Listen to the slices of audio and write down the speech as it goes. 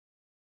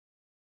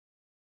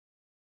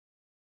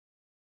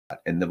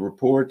And the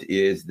report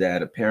is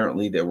that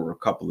apparently there were a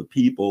couple of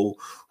people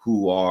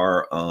who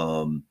are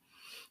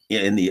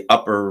in the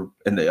upper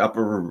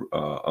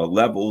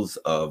levels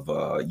of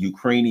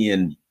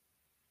Ukrainian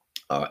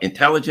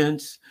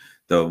intelligence.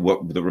 The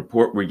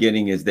report we're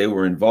getting is they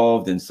were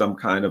involved in some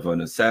kind of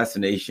an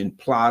assassination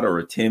plot or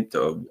attempt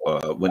of,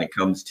 when it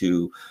comes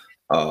to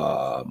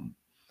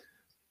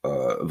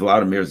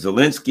Vladimir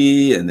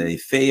Zelensky, and they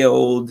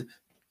failed.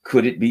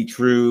 Could it be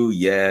true?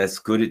 Yes.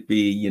 Could it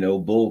be,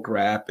 bull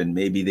crap? And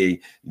maybe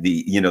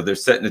they're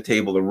setting the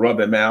table to rub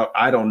him out.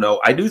 I don't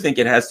know. I do think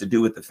it has to do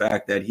with the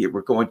fact that here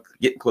we're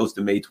getting close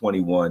to May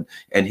 21,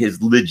 and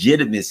his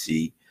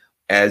legitimacy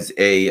as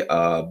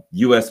a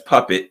U.S.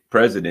 puppet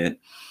president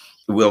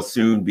will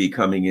soon be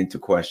coming into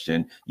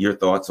question. Your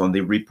thoughts on the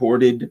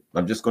reported,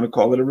 I'm just going to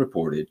call it a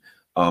reported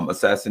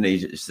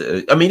assassination.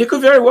 I mean, it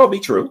could very well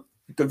be true.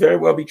 It could very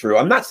well be true.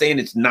 I'm not saying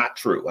it's not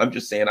true. I'm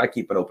just saying I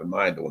keep an open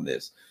mind on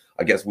this.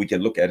 I guess we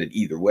can look at it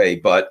either way,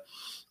 but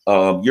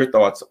your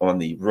thoughts on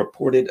the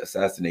reported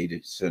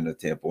assassination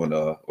attempt on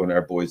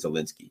our boy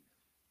Zelensky?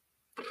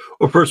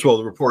 Well, first of all,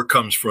 the report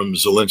comes from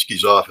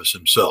Zelensky's office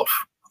himself.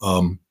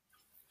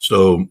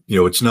 So,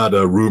 it's not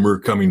a rumor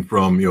coming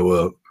from,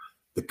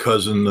 the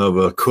cousin of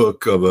a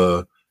cook, of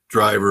a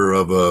driver,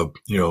 of a,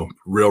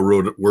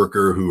 railroad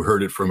worker who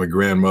heard it from a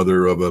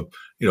grandmother of a,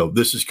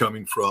 this is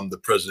coming from the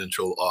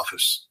presidential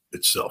office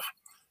itself.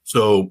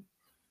 So,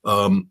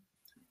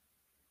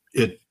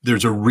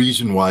 there's a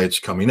reason why it's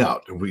coming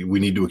out, and we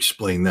need to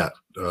explain that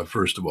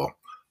first of all.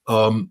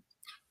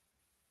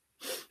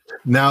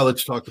 Now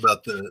let's talk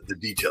about the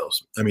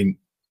details. I mean,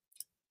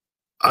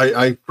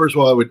 I first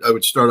of all, I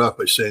would start off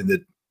by saying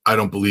that I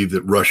don't believe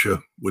that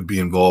Russia would be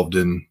involved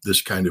in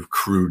this kind of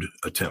crude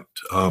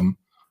attempt.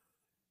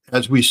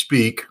 As we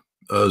speak,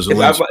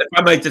 if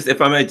I might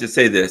just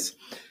say this,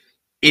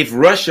 if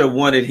Russia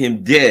wanted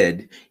him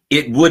dead,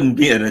 it wouldn't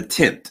be an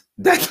attempt.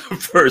 That's the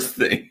first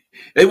thing.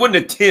 They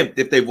wouldn't attempt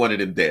if they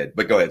wanted him dead.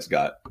 But go ahead,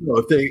 Scott.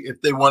 No,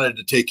 if they wanted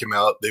to take him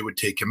out, they would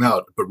take him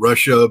out. But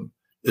Russia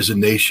is a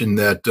nation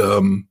that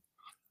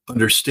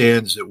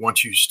understands that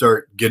once you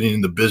start getting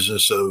in the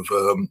business of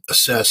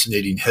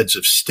assassinating heads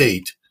of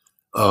state,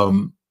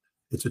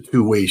 it's a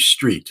two-way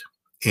street,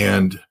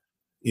 and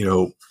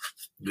you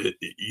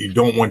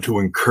don't want to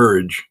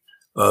encourage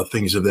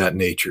things of that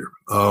nature.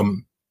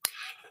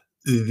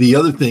 The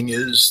other thing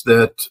is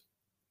that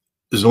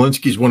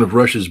Zelensky is one of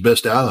Russia's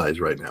best allies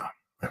right now.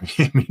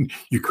 I mean,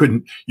 you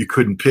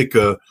couldn't pick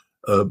a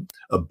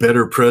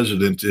better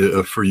president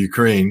for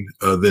Ukraine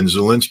than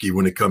Zelensky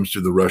when it comes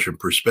to the Russian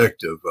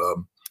perspective.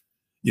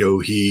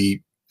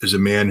 He is a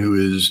man who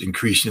is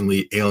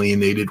increasingly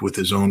alienated with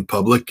his own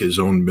public, his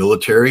own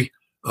military.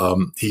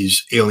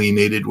 He's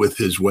alienated with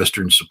his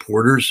Western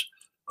supporters.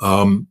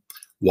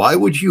 Why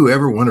would you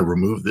ever want to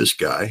remove this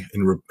guy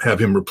and have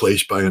him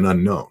replaced by an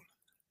unknown?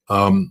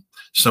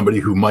 Somebody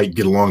who might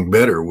get along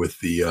better with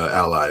the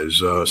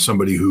allies,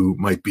 somebody who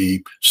might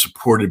be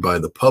supported by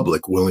the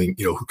public, willing,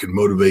 who can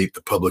motivate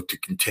the public to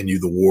continue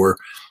the war,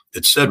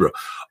 etc.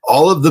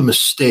 All of the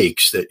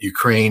mistakes that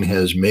Ukraine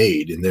has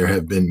made, and there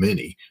have been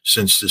many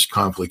since this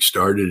conflict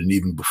started and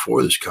even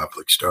before this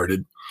conflict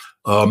started,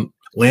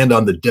 land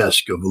on the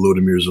desk of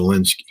Volodymyr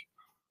Zelensky.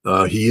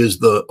 He is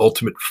the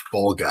ultimate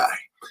fall guy.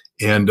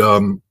 And,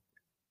 from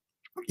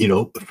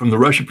the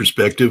Russian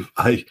perspective,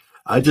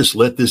 I just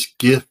let this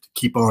gift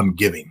keep on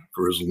giving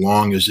for as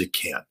long as it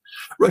can.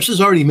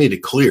 Russia's already made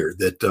it clear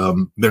that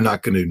they're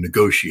not going to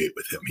negotiate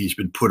with him. He's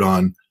been put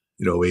on,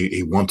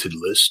 a wanted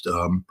list.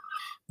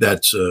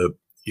 That's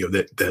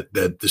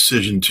that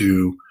decision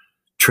to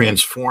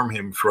transform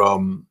him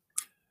from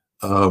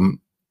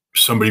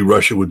somebody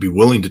Russia would be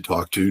willing to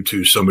talk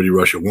to somebody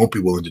Russia won't be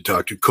willing to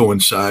talk to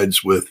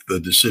coincides with the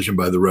decision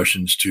by the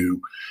Russians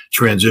to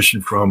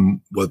transition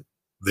from what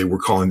they were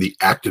calling the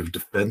active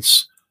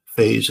defense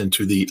phase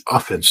into the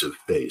offensive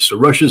phase. So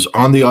Russia's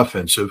on the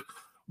offensive.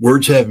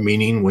 Words have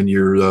meaning when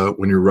you're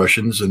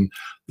Russians, and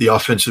the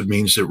offensive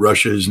means that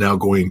Russia is now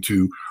going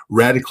to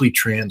radically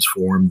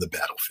transform the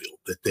battlefield,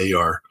 that they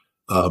are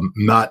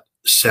not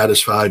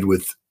satisfied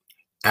with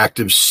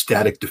active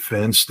static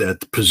defense, that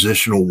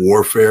positional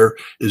warfare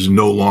is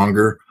no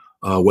longer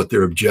what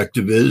their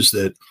objective is,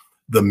 that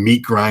the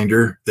meat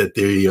grinder, that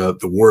the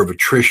war of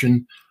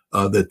attrition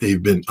that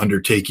they've been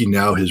undertaking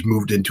now has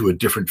moved into a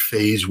different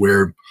phase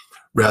where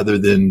rather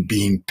than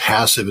being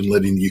passive and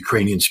letting the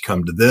Ukrainians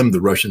come to them, the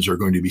Russians are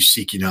going to be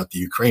seeking out the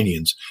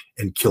Ukrainians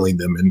and killing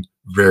them in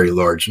very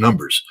large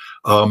numbers.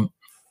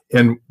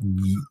 And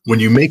when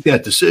you make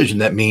that decision,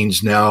 that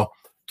means now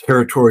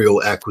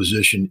territorial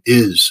acquisition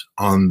is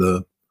on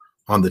the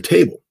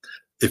table.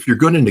 If you're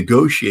going to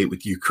negotiate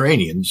with the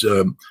Ukrainians,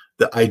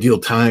 the ideal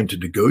time to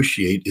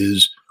negotiate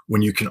is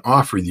when you can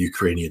offer the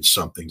Ukrainians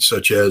something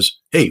such as,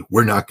 hey,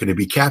 we're not going to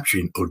be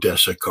capturing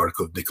Odessa,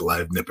 Kharkov,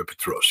 Nikolaev,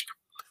 Dnipropetrovsk.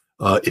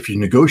 If you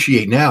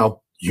negotiate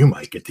now, you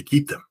might get to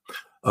keep them.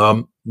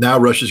 Now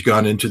Russia's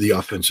gone into the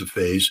offensive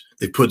phase.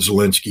 They put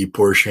Zelensky,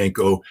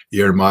 Poroshenko,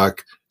 Yermak,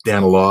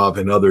 Danilov,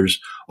 and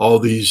others, all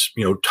these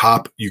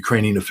top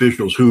Ukrainian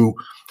officials who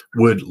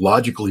would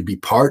logically be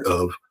part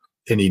of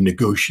any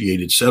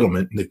negotiated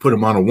settlement, and they put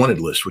them on a wanted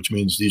list, which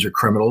means these are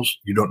criminals.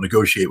 You don't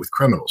negotiate with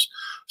criminals.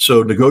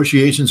 So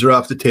negotiations are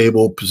off the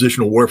table.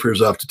 Positional warfare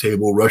is off the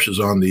table. Russia's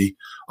on the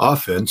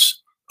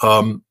offense.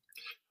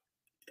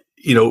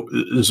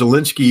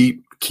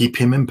 Zelensky, keep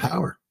him in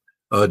power.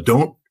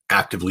 Don't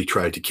actively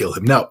try to kill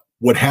him. Now,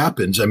 what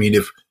happens? I mean,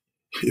 if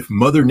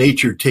Mother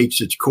Nature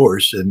takes its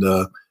course and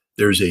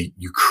there's a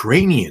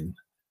Ukrainian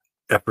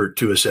effort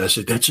to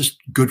assassinate, that's just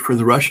good for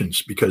the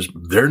Russians because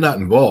they're not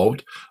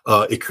involved.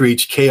 It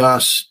creates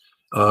chaos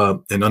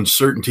and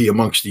uncertainty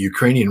amongst the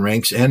Ukrainian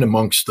ranks and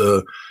amongst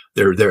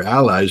their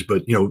allies,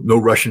 but no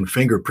Russian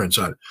fingerprints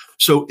on it.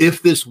 So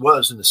if this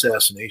was an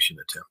assassination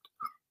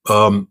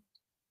attempt,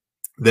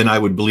 then I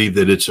would believe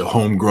that it's a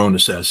homegrown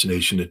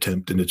assassination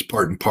attempt, and it's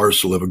part and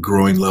parcel of a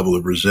growing level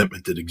of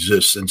resentment that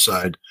exists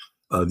inside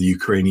the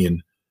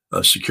Ukrainian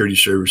security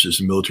services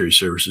and military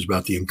services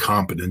about the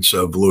incompetence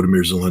of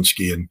Volodymyr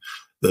Zelensky and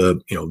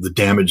the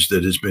damage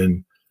that has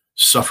been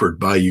suffered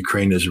by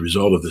Ukraine as a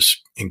result of this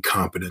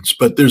incompetence.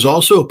 But there's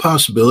also a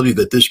possibility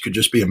that this could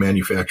just be a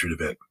manufactured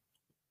event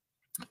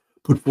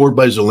put forward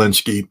by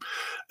Zelensky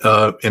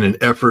in an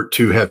effort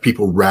to have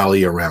people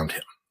rally around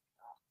him.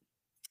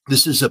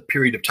 This is a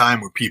period of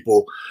time where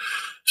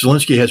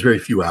Zelensky has very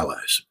few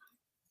allies.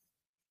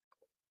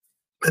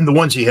 And the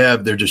ones he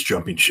have, they're just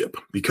jumping ship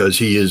because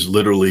he is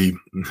literally,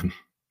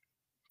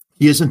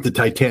 he isn't the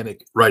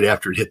Titanic right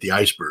after it hit the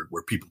iceberg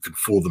where people can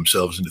fool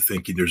themselves into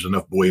thinking there's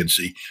enough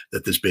buoyancy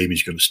that this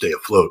baby's going to stay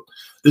afloat.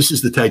 This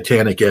is the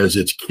Titanic as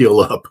it's keel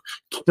up,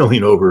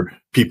 killing over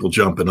people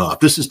jumping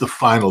off. This is the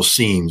final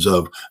scenes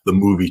of the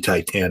movie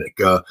Titanic,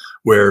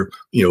 where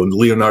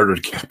Leonardo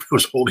DiCaprio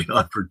was holding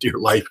on for dear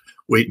life,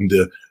 waiting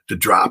to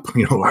drop.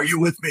 Are you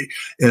with me?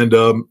 And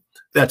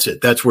that's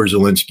it. That's where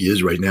Zelensky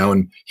is right now,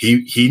 and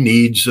he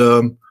needs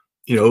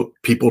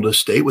people to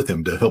stay with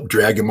him, to help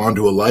drag him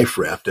onto a life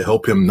raft, to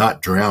help him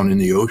not drown in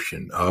the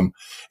ocean.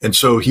 And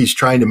so he's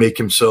trying to make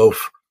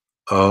himself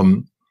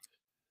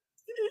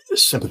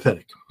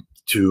sympathetic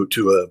to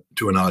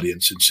an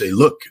audience and say,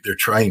 look, they're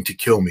trying to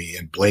kill me,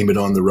 and blame it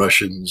on the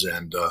Russians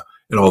and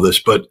all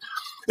this. But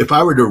if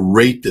I were to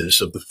rate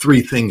this, of the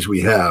three things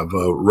we have,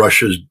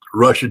 Russia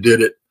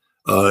did it,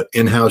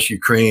 in-house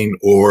Ukraine,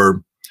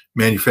 or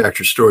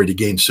manufactured story to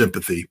gain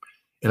sympathy,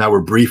 and I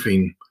were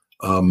briefing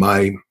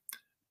my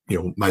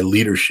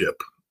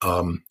leadership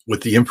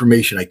with the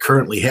information I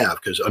currently have,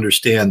 because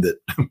understand that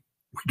we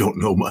don't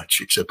know much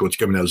except what's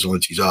coming out of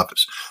Zelensky's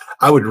office,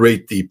 I would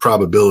rate the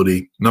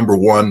probability, number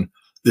one,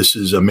 this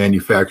is a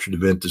manufactured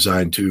event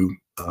designed to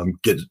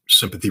get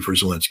sympathy for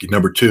Zelensky.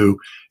 Number two,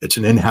 it's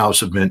an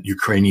in-house event,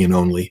 Ukrainian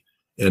only.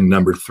 And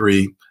number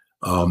three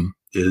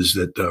is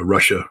that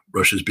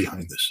Russia's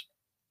behind this.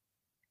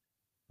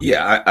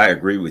 Yeah, I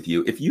agree with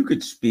you. If you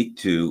could speak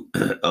to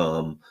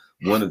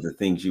one of the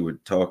things you were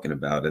talking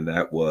about, and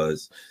that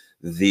was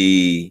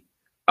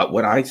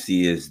what I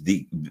see is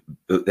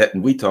that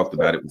we talked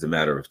about, it was a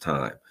matter of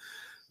time,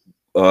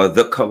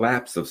 the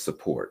collapse of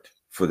support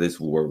for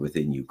this war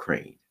within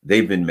Ukraine.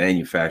 They've been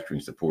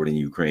manufacturing support in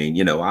Ukraine.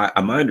 My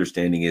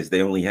understanding is they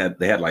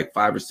had like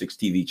 5 or 6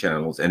 TV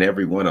channels, and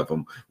every one of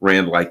them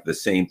ran like the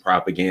same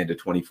propaganda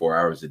 24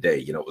 hours a day.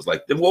 It was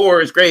like, the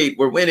war is great,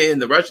 we're winning,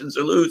 the Russians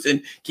are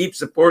losing, keep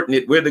supporting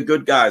it, we're the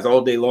good guys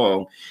all day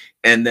long.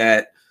 And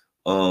that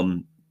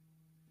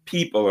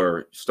people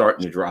are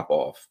starting to drop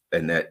off,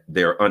 and that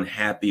they're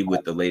unhappy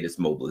with the latest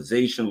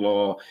mobilization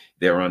law.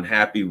 They're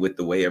unhappy with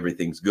the way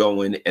everything's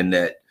going, and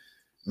that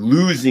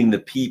losing the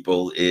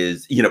people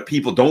is,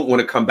 people don't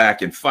want to come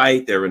back and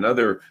fight. They're in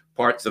other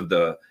parts of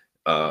the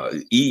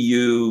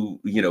EU,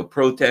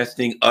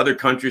 protesting. Other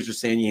countries are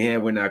saying, yeah,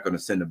 we're not going to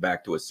send them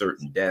back to a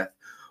certain death.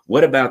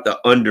 What about the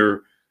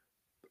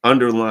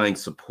underlying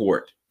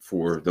support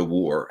for the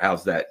war?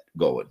 How's that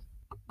going?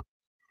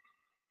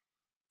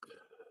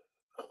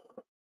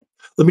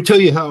 Let me tell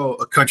you how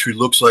a country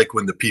looks like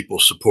when the people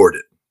support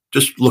it.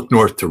 Just look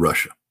north to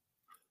Russia.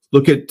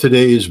 Look at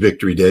today's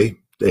Victory Day.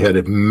 They had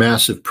a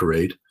massive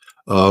parade.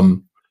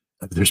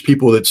 There's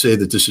people that say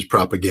that this is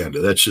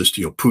propaganda. That's just,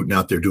 Putin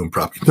out there doing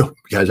propaganda. No,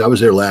 guys, I was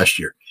there last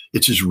year.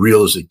 It's as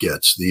real as it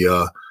gets.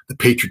 The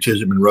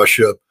patriotism in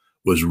Russia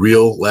was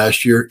real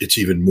last year. It's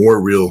even more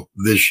real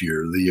this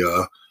year.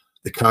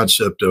 The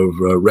concept of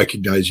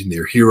recognizing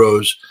their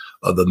heroes,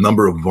 the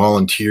number of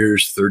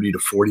volunteers, 30 to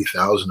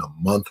 40,000 a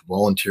month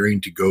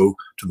volunteering to go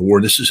to the war.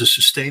 This is a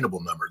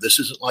sustainable number. This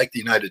isn't like the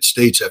United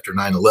States after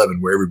 9/11,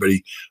 where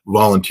everybody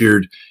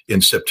volunteered in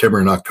September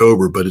and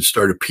October, but it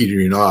started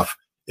petering off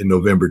in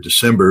November,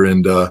 December.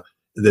 And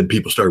then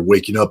people started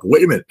waking up.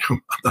 Wait a minute,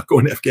 I'm not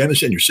going to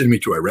Afghanistan. You're sending me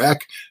to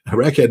Iraq.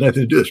 Iraq had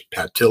nothing to do with this.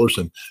 Pat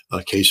Tillerson,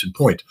 case in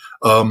point.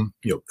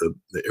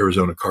 The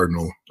Arizona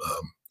Cardinal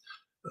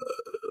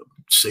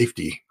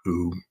safety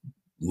who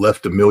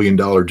left $1 million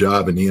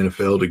job in the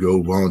NFL to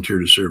go volunteer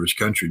to serve his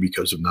country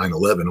because of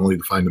 9/11, only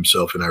to find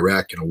himself in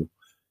Iraq in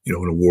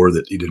a war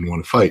that he didn't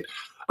want to fight.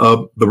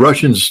 The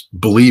Russians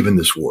believe in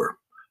this war.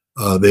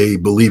 They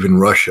believe in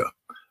Russia.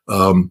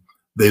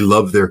 They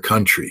love their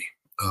country.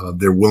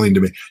 They're willing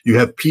to you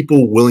have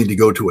people willing to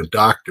go to a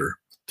doctor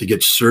to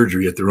get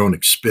surgery at their own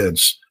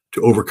expense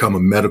to overcome a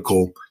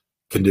medical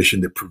condition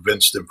that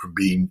prevents them from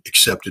being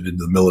accepted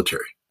into the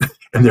military.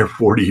 And they're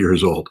 40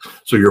 years old.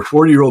 So you're a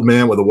 40-year-old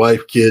man with a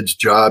wife, kids,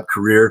 job,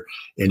 career,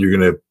 and you're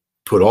going to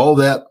put all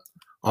that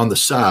on the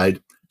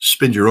side,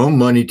 spend your own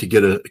money to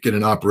get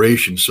an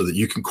operation so that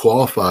you can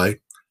qualify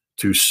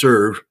to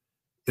serve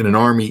in an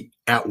army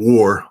at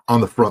war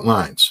on the front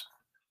lines.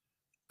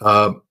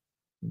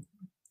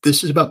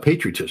 This is about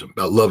patriotism,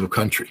 about love of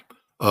country.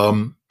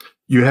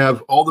 You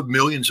have all the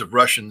millions of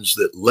Russians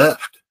that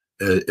left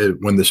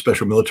when the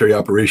special military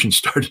operation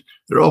started.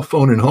 They're all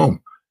phoning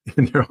home.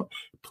 And they're all,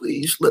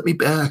 please let me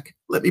back.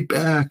 Let me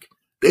back.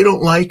 They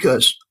don't like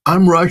us.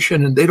 I'm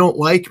Russian and they don't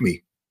like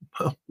me.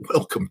 Well,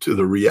 welcome to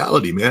the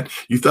reality, man.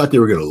 You thought they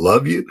were going to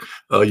love you.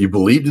 You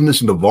believed in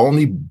this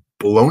Navalny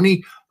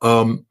baloney,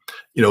 and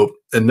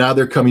now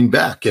they're coming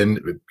back. And,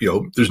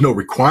 there's no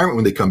requirement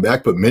when they come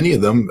back, but many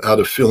of them, out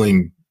of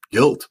feeling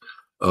guilt,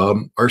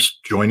 are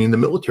joining the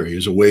military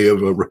as a way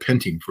of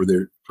repenting for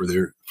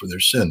their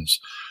sins.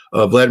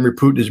 Vladimir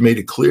Putin has made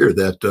it clear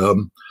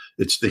that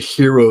it's the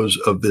heroes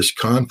of this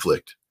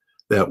conflict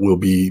that will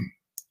be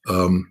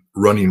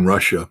running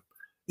Russia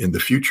in the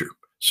future.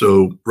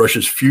 So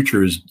Russia's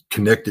future is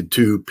connected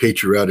to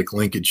patriotic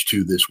linkage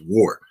to this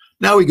war.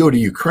 Now we go to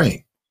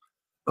Ukraine.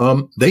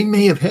 They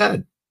may have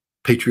had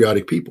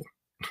patriotic people.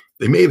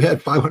 They may have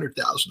had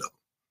 500,000 of them,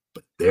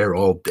 but they're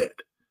all dead.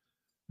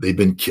 They've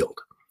been killed.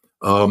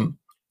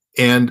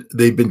 And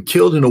they've been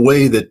killed in a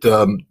way that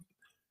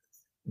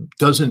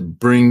doesn't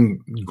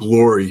bring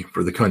glory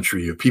for the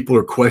country. If people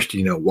are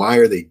questioning, why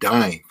are they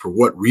dying? For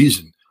what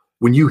reason?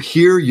 When you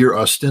hear your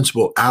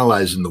ostensible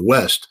allies in the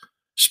West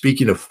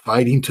speaking of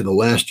fighting to the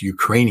last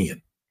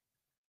Ukrainian,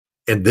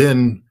 and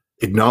then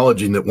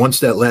acknowledging that once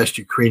that last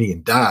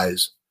Ukrainian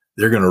dies,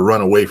 they're going to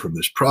run away from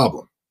this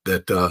problem,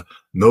 that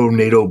no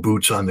NATO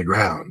boots on the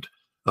ground.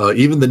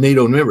 Even the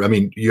NATO member,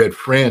 you had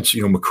France,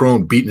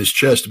 Macron beating his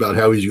chest about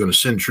how he's going to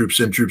send troops.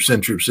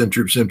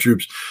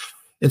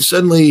 And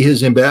suddenly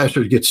his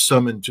ambassador gets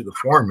summoned to the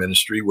foreign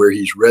ministry where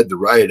he's read the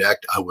riot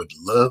act. I would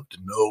love to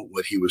know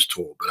what he was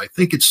told, but I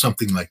think it's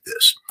something like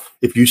this.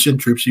 If you send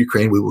troops to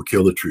Ukraine, we will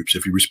kill the troops.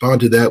 If you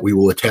respond to that, we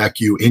will attack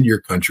you in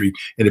your country.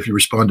 And if you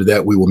respond to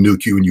that, we will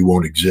nuke you and you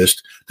won't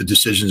exist. The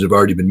decisions have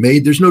already been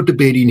made. There's no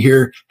debating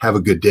here. Have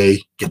a good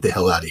day. Get the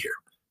hell out of here.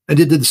 And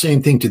they did the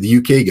same thing to the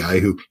UK guy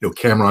who,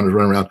 Cameron was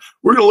running around.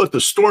 We're going to let the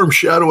Storm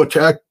Shadow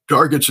attack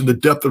targets in the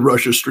depth of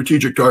Russia's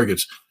strategic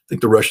targets. I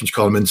think the Russians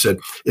called him in and said,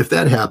 if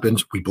that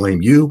happens, we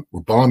blame you,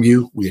 we bomb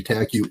you, we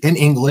attack you in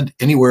England,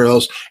 anywhere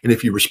else. And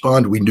if you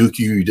respond, we nuke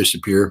you, you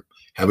disappear.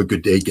 Have a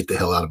good day. Get the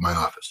hell out of my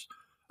office.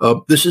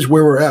 This is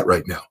where we're at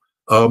right now.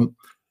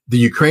 The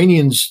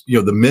Ukrainians,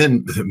 the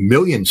men,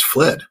 millions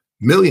fled.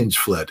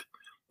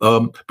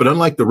 But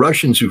unlike the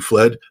Russians who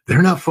fled,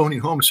 they're not phoning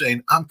home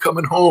saying, I'm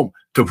coming home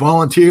to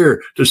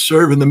volunteer, to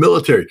serve in the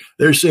military.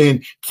 They're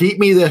saying, keep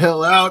me the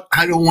hell out.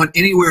 I don't want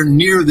anywhere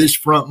near this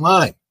front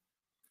line.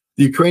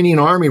 The Ukrainian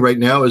army right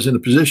now is in a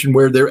position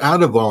where they're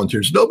out of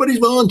volunteers. Nobody's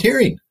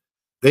volunteering.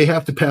 They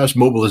have to pass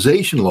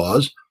mobilization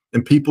laws,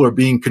 and people are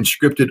being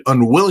conscripted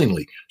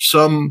unwillingly.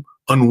 Some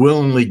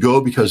unwillingly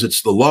go because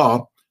it's the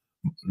law.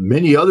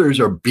 Many others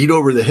are beat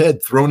over the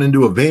head, thrown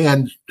into a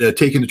van,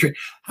 taken to train.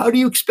 How do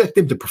you expect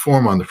them to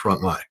perform on the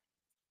front line?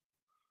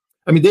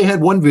 They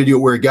had one video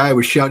where a guy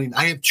was shouting,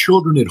 I have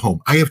children at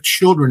home. I have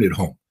children at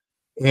home.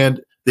 And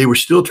they were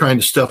still trying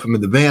to stuff him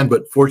in the van,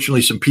 but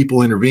fortunately some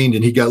people intervened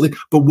and he got leave.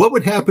 But what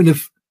would happen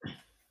if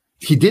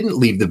he didn't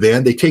leave the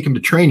van? They take him to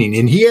training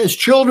and he has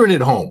children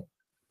at home.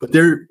 But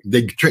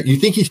you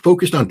think he's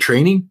focused on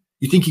training?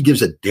 You think he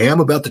gives a damn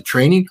about the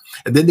training?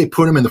 And then they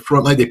put him in the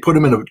front line. They put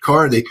him in a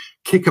car. They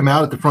kick him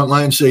out at the front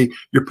line and say,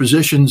 your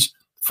position's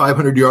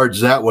 500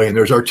 yards that way, and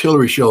there's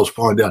artillery shells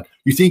falling down.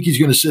 You think he's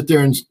going to sit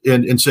there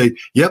and say,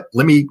 yep,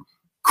 let me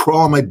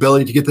crawl on my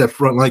belly to get that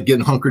front line,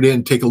 getting hunkered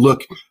in, take a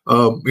look,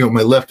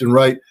 my left and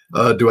right.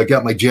 Do I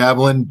got my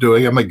javelin? Do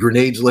I have my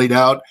grenades laid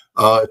out?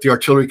 If the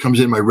artillery comes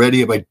in, am I ready?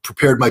 Have I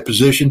prepared my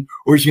position?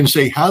 Or is he going to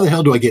say, how the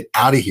hell do I get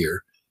out of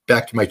here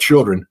back to my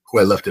children who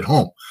I left at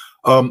home?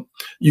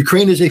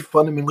 Ukraine is a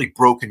fundamentally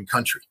broken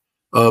country.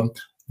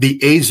 The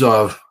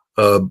Azov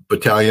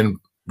battalion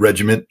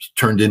regiment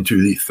turned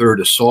into the 3rd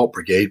Assault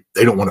Brigade.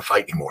 They don't want to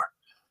fight anymore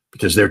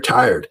because they're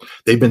tired.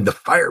 They've been the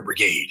Fire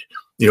Brigade,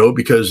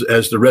 because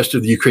as the rest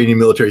of the Ukrainian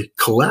military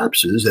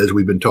collapses, as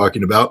we've been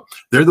talking about,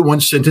 they're the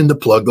ones sent in to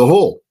plug the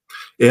hole.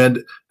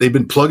 And they've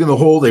been plugging the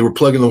hole. They were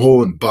plugging the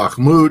hole in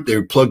Bakhmut.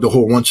 They plugged the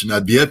hole once in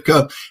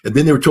Adviivka. And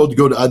then they were told to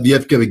go to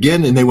Adviivka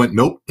again. And they went,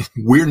 nope,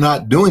 we're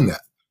not doing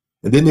that.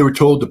 And then they were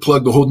told to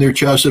plug the hole near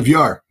Chasiv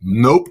Yar.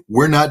 Nope,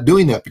 we're not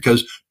doing that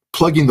because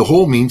plugging the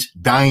hole means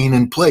dying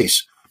in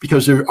place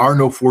because there are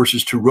no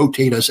forces to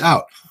rotate us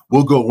out.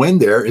 We'll go in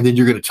there and then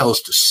you're going to tell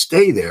us to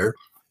stay there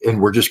and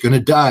we're just going to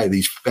die.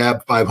 These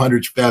Fab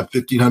 500s, Fab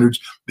 1500s,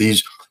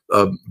 these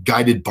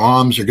guided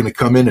bombs are going to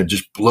come in and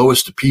just blow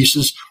us to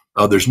pieces.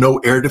 There's no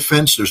air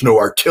defense. There's no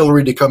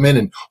artillery to come in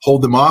and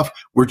hold them off.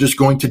 We're just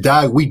going to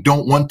die. We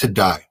don't want to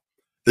die.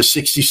 the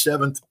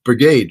 67th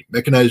Brigade,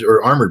 mechanized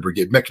or armored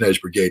brigade,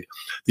 mechanized brigade.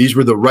 These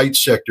were the right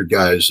sector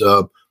guys.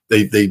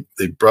 They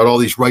brought all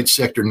these right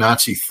sector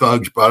Nazi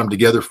thugs, brought them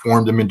together,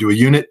 formed them into a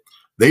unit.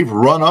 They've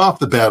run off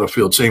the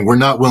battlefield saying, we're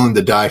not willing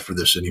to die for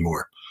this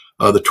anymore.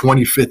 The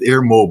 25th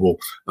Air Mobile,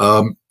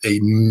 a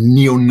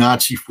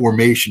neo-Nazi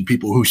formation,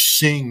 people who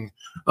sing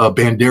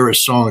Bandera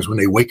songs when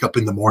they wake up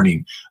in the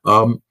morning.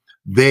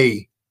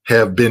 They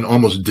have been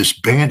almost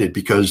disbanded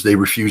because they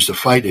refuse to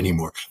fight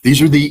anymore.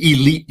 These are the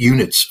elite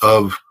units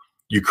of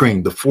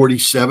Ukraine. The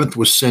 47th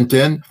was sent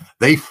in.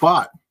 They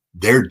fought.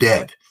 They're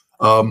dead.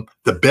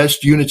 The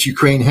best units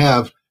Ukraine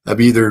have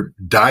either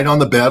died on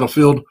the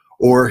battlefield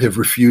or have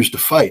refused to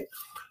fight.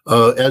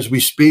 As we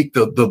speak,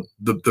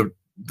 the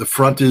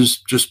front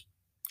is just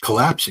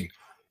collapsing.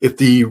 If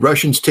the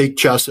Russians take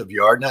Chasiv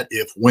Yar, not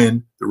if,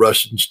 when the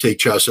Russians take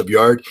Chasiv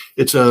Yar,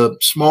 it's a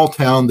small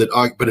town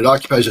but it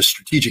occupies a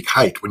strategic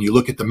height. When you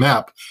look at the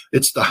map,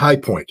 it's the high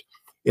point.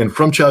 And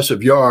from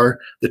Chasiv Yar,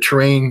 the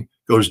terrain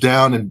goes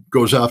down and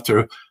goes off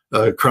to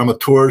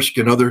Kramatorsk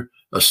and other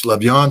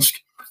Slavyansk.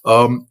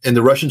 And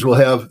the Russians will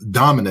have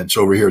dominance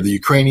over here. The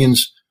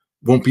Ukrainians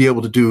won't be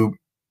able to do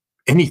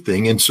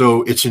anything. And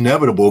so it's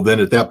inevitable then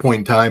at that point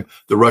in time,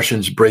 the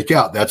Russians break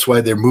out. That's why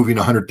they're moving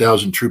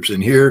 100,000 troops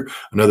in here,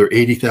 another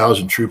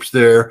 80,000 troops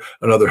there,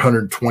 another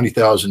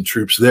 120,000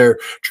 troops there,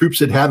 troops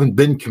that haven't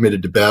been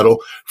committed to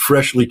battle,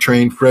 freshly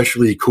trained,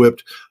 freshly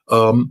equipped,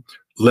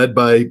 led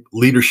by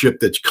leadership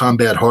that's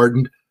combat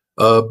hardened.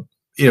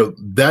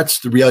 That's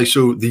the reality.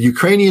 So the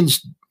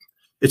Ukrainians,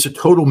 it's a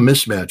total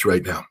mismatch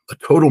right now, a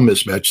total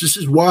mismatch. This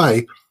is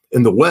why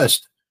in the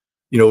West,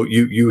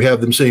 you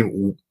have them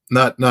saying,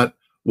 not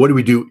what do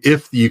we do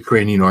if the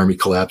Ukrainian army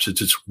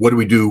collapses? It's what do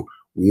we do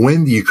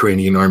when the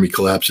Ukrainian army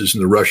collapses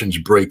and the Russians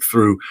break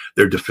through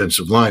their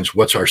defensive lines?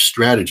 What's our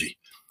strategy?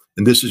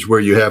 And this is where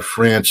you have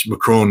France,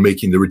 Macron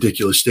making the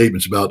ridiculous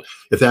statements about,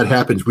 if that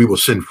happens, we will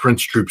send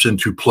French troops in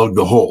to plug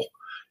the hole.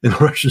 And the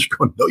Russians are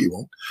going, no, you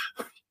won't.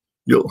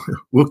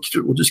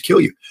 We'll just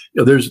kill you.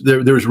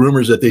 There's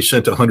rumors that they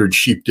sent 100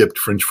 sheep-dipped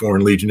French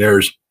Foreign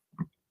Legionnaires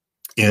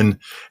in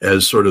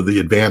as sort of the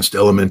advanced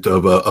element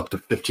of up to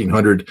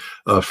 1,500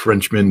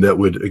 Frenchmen that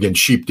would, again,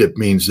 sheep dip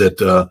means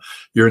that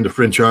you're in the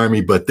French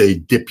army, but they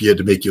dip you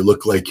to make you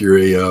look like you're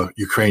a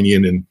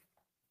Ukrainian,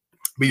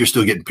 but you're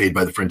still getting paid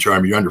by the French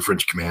army. You're under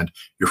French command.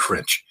 You're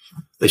French.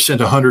 They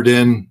sent 100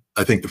 in.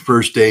 I think the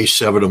first day,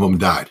 7 of them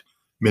died.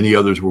 Many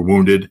others were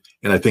wounded,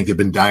 and I think they've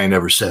been dying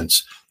ever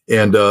since.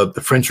 And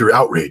the French are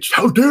outraged.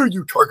 How dare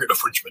you target a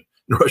Frenchman?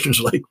 And the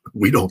Russians are like,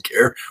 we don't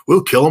care.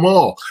 We'll kill them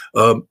all.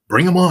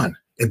 Bring them on.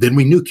 And then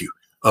we nuke you.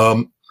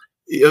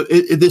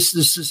 This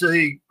is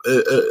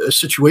a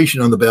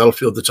situation on the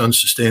battlefield that's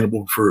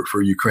unsustainable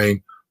for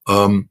Ukraine.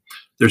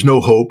 There's no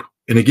hope.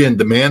 And again,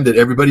 the man that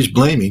everybody's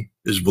blaming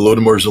is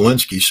Volodymyr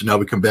Zelensky. So now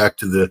we come back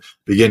to the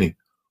beginning.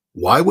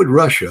 Why would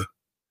Russia?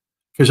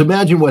 Because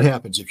imagine what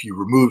happens if you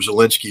remove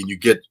Zelensky and you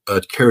get a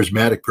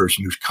charismatic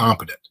person who's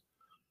competent.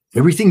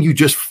 Everything you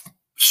just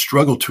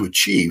struggled to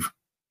achieve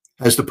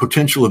has the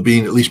potential of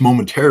being at least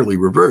momentarily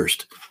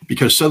reversed,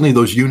 because suddenly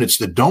those units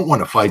that don't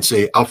want to fight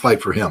say, I'll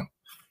fight for him.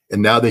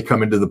 And now they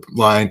come into the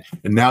line,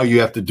 and now you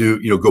have to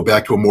go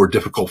back to a more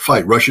difficult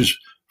fight. Russia's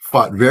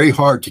fought very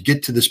hard to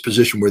get to this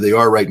position where they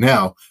are right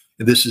now,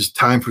 and this is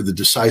time for the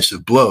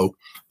decisive blow.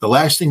 The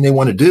last thing they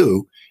want to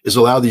do is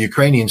allow the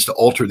Ukrainians to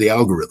alter the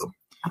algorithm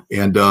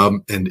and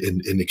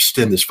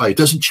extend this fight. It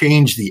doesn't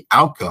change the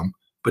outcome,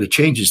 but it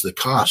changes the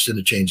cost and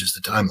it changes the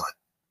timeline.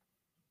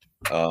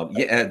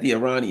 The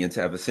Iranians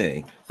have a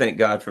saying, thank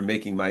God for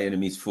making my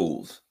enemies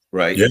fools,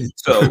 right? Yeah.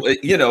 So,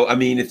 I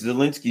mean, if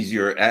Zelensky's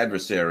your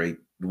adversary,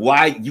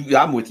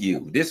 I'm with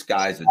you. This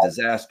guy's a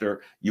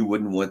disaster. You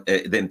wouldn't want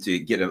them to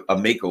get a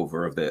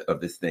makeover of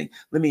this thing.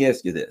 Let me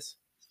ask you this.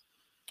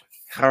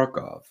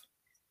 Kharkov,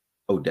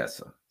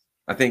 Odessa.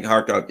 I think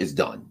Kharkov is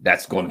done.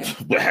 That's going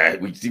to,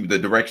 we see the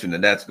direction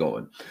that that's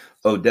going.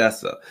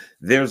 Odessa.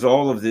 There's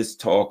all of this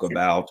talk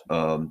about,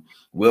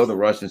 will the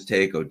Russians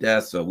take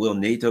Odessa? Will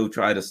NATO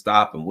try to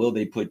stop them? Will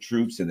they put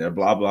troops in there?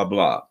 Blah, blah,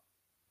 blah.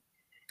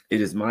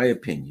 It is my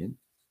opinion,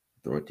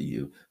 throw it to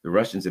you, the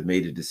Russians have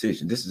made a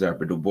decision. This is our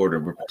border,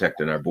 and we're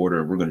protecting our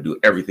border, and we're going to do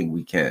everything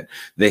we can.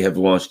 They have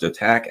launched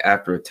attack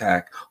after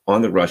attack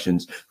on the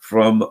Russians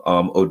from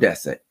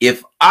Odessa.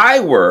 If I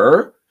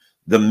were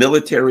the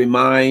military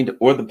mind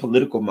or the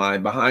political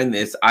mind behind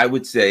this, I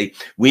would say,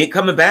 we ain't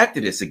coming back to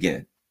this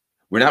again.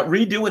 We're not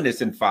redoing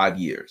this in 5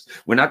 years.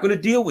 We're not going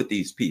to deal with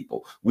these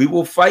people. We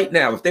will fight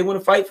now. If they want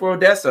to fight for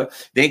Odessa,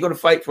 they ain't going to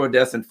fight for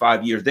Odessa in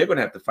 5 years. They're going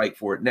to have to fight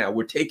for it now.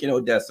 We're taking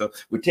Odessa.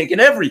 We're taking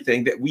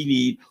everything that we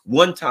need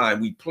one time.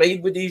 We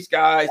played with these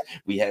guys.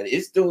 We had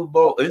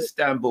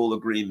Istanbul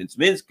agreements,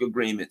 Minsk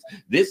agreements,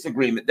 this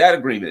agreement, that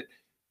agreement.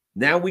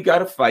 Now we got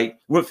to fight.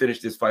 We'll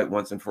finish this fight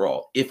once and for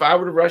all. If I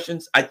were the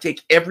Russians, I'd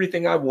take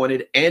everything I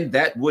wanted, and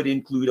that would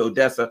include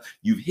Odessa.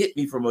 You've hit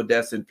me from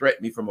Odessa and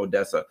threatened me from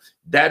Odessa.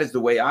 That is the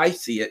way I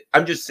see it.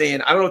 I'm just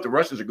saying, I don't know what the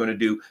Russians are going to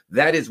do.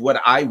 That is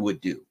what I would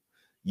do.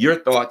 Your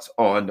thoughts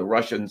on the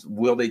Russians?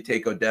 Will they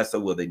take Odessa?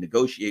 Will they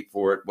negotiate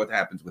for it? What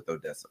happens with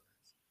Odessa?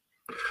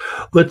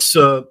 Let's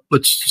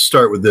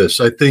start with this.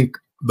 I think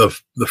the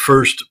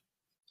first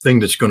thing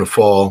that's going to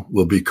fall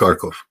will be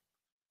Kharkov,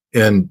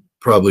 and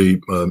probably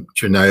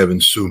Chernihiv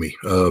and Sumy.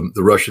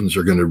 The Russians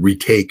are going to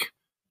retake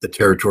the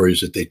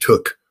territories that they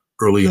took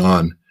early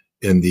on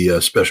in the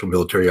special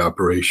military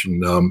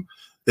operation.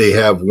 They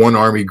have one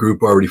army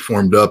group already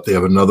formed up. They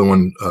have another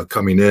one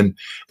coming in,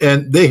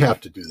 and they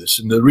have to do this.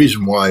 And the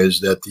reason why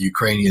is that the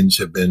Ukrainians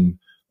have been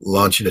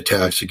launching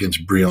attacks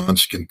against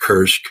Bryansk and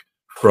Kursk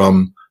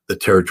from the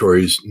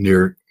territories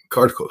near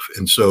Kharkov.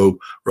 And so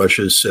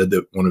Russia has said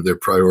that one of their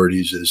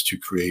priorities is to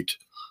create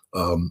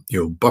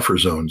buffer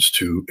zones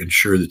to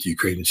ensure that the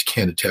Ukrainians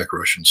can't attack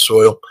Russian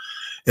soil.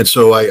 And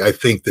so I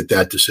think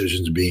that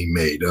decision is being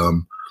made.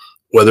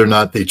 Whether or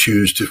not they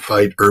choose to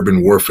fight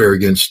urban warfare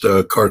against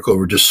Kharkov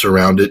or just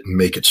surround it and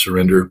make it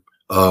surrender,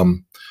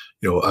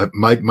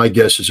 my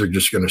guess is they're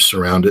just going to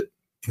surround it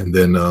and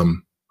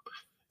then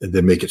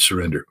make it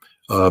surrender.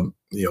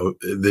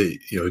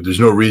 There's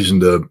no reason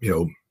to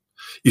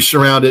you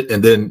surround it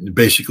and then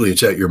basically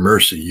it's at your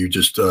mercy. You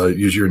just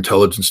use your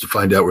intelligence to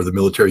find out where the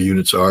military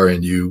units are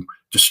and you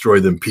destroy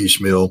them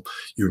piecemeal.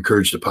 You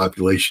encourage the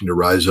population to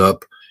rise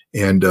up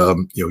and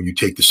you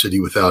take the city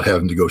without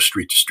having to go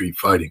street to street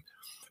fighting.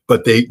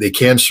 But they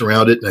can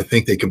surround it, and I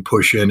think they can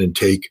push in and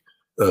take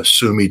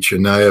Sumy,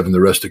 Chernihiv, and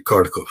the rest of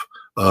Kharkov.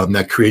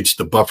 That creates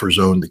the buffer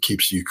zone that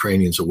keeps the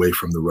Ukrainians away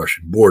from the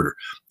Russian border.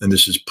 And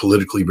this is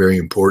politically very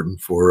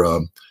important for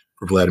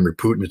Vladimir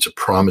Putin. It's a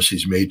promise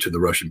he's made to the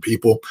Russian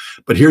people.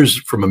 But here's,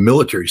 from a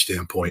military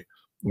standpoint,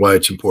 why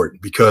it's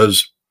important.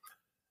 Because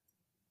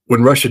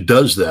when Russia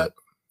does that,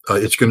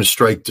 it's going to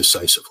strike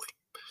decisively.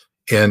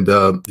 And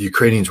the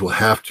Ukrainians will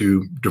have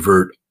to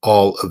divert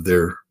all of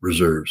their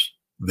reserves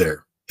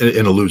there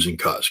in a losing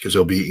cause because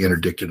they'll be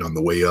interdicted on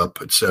the way up,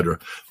 et cetera.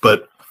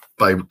 But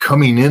by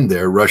coming in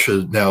there,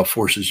 Russia now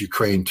forces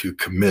Ukraine to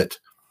commit.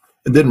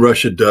 And then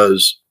Russia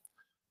does,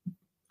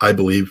 I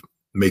believe,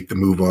 make the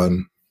move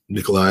on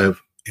Nikolaev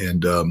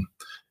and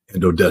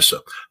Odessa.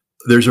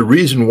 There's a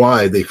reason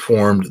why they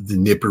formed the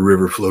Dnieper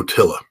River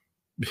Flotilla.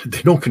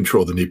 They don't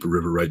control the Dnieper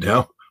River right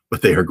now,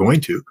 but they are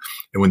going to.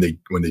 And when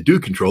they do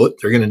control it,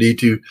 they're going to need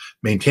to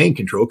maintain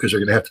control because they're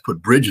going to have to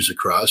put bridges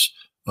across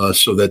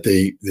so that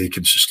they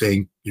can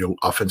sustain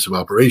offensive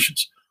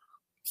operations.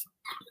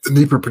 The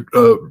Dnieper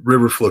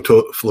River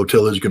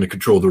Flotilla is going to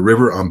control the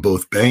river on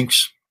both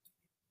banks,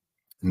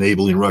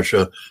 enabling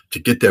Russia to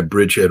get that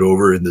bridgehead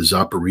over in the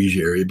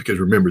Zaporizhia area, because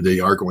remember,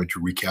 they are going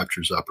to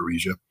recapture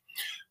Zaporizhia.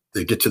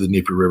 They get to the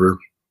Dnieper River,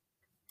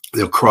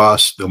 they'll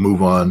cross, they'll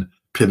move on,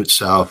 pivot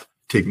south,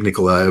 take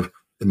Nikolaev,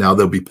 and now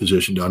they'll be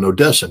positioned on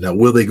Odessa. Now,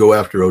 will they go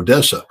after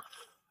Odessa?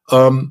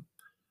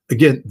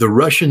 Again, the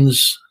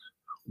Russians'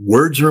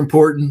 words are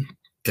important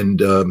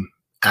and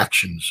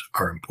actions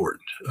are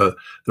important.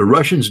 The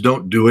Russians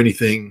don't do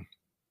anything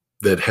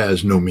that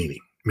has no meaning.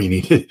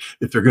 Meaning,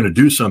 if they're going to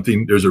do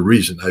something, there's a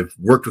reason. I've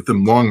worked with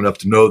them long enough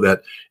to know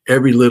that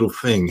every little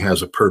thing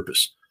has a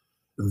purpose.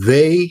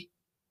 They,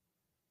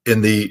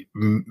 in the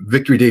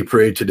Victory Day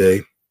parade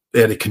today, they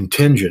had a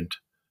contingent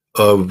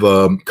of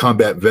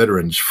combat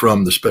veterans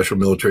from the special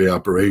military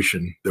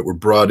operation that were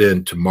brought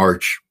in to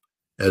march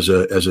as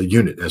a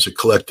unit, as a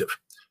collective.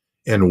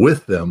 And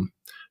with them,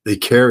 they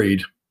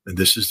carried, and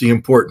this is the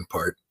important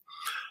part,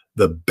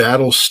 the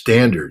battle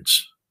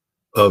standards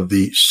of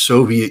the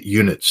Soviet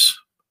units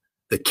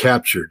that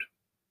captured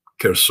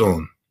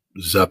Kherson,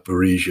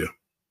 Zaporizhia,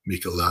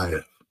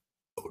 Mykolaiv,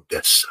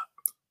 Odessa,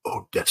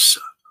 Odessa,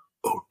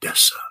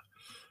 Odessa.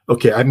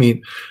 Okay, I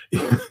mean,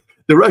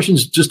 the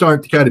Russians just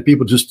aren't the kind of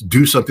people just to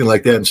do something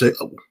like that and say,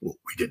 oh, well,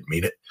 we didn't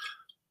mean it.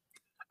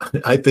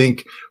 I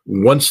think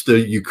once the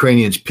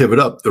Ukrainians pivot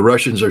up, the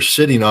Russians are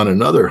sitting on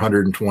another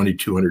 120,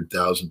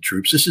 200,000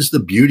 troops. This is the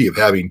beauty of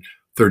having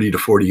 30 to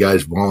 40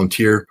 guys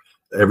volunteer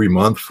every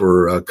month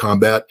for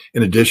combat,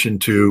 in addition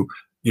to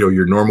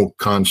your normal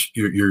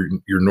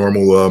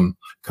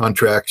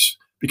contracts,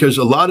 because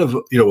a lot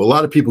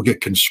of people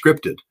get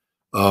conscripted.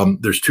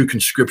 There's 2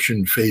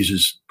 conscription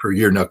phases per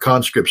year. Now,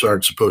 conscripts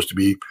aren't supposed to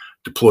be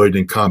deployed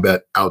in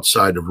combat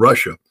outside of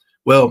Russia.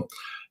 Well,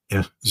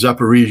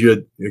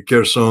 Zaporizhia,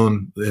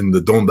 Kherson, and the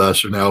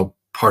Donbass are now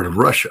part of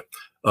Russia.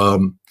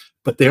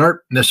 But they aren't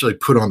necessarily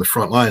put on the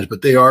front lines,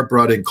 but they are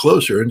brought in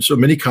closer. And so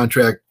many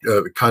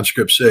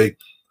conscripts say,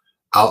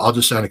 I'll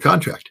just sign a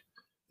contract.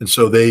 And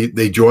so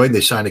they join,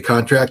 they sign a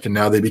contract, and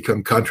now they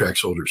become contract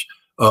soldiers.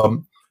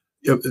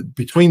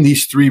 Between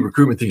these 3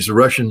 recruitment things, the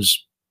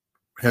Russians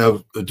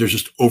they're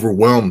just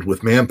overwhelmed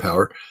with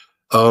manpower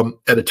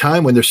at a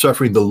time when they're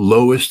suffering the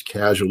lowest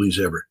casualties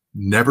ever.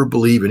 Never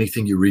believe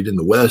anything you read in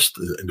the West.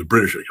 And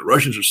the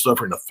Russians are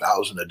suffering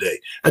 1,000 a day.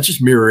 That's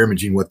just mirror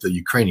imaging what the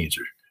Ukrainians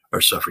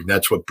are suffering.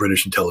 That's what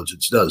British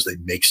intelligence does. They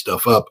make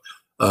stuff up.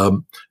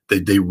 They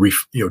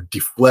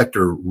deflect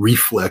or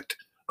reflect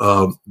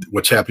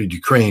what's happening to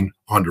Ukraine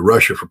onto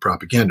Russia for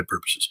propaganda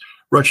purposes.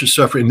 Russia's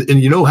suffering.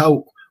 And you know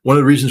how one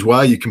of the reasons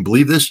why you can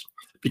believe this?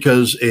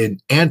 Because an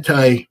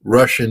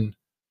anti-Russian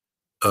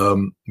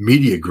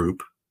media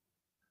group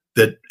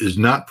that is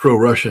not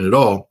pro-Russian at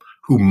all,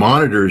 who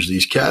monitors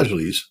these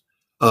casualties,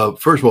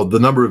 First of all, the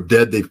number of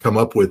dead they've come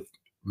up with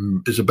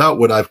is about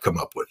what I've come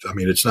up with. I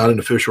mean, it's not an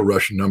official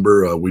Russian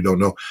number. We don't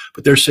know,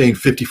 but they're saying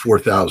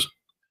 54,000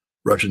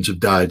 Russians have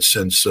died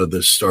since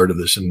the start of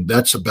this, and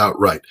that's about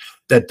right.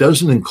 That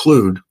doesn't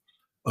include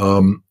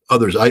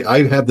others.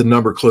 I have the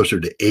number closer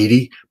to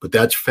 80, but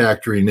that's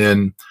factoring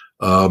in,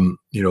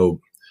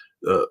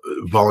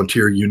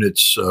 volunteer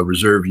units,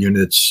 reserve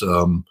units,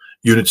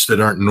 units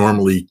that aren't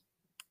normally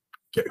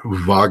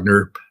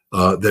Wagner,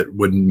 that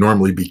wouldn't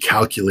normally be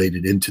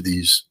calculated into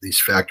these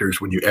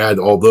factors. When you add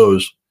all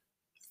those,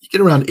 you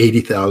get around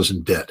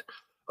 80,000 dead.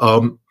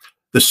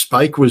 The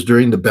spike was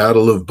during the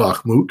Battle of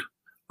Bakhmut,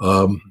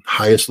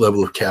 highest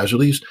level of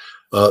casualties.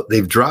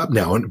 They've dropped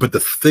now. But the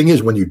thing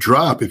is, when you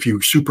drop, if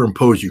you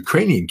superimpose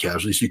Ukrainian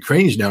casualties,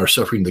 Ukrainians now are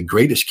suffering the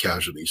greatest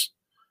casualties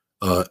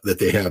that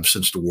they have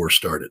since the war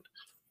started.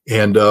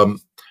 And,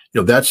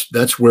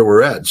 that's where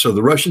we're at. So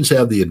the Russians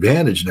have the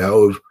advantage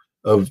now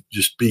of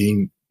just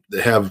they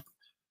have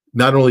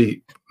not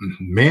only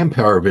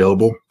manpower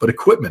available, but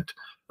equipment.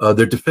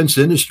 Their defense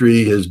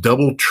industry has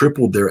doubled,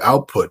 tripled their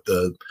output.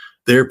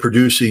 They're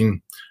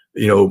producing,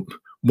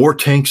 more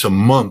tanks a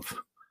month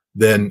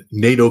than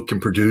NATO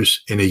can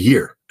produce in a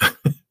year.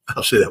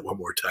 I'll say that one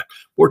more time.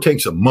 More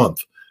tanks a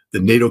month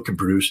than NATO can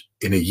produce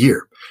in a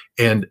year.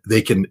 And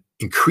they can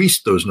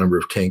increase those number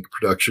of tank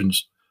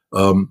productions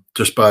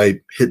just by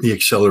hitting the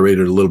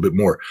accelerator a little bit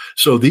more.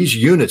 So these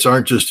units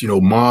aren't just,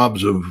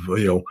 mobs of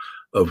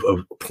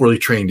poorly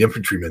trained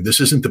infantrymen.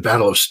 This isn't the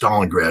Battle of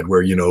Stalingrad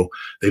where,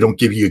 they don't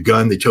give you a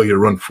gun. They tell you to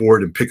run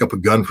forward and pick up a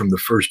gun from the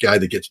first guy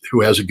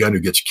who has a gun who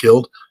gets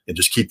killed and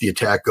just keep the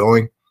attack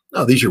going.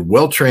 No, these are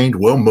well-trained,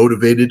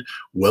 well-motivated,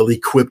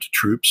 well-equipped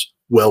troops,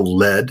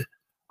 well-led.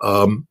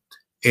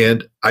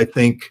 And I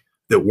think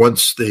that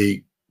once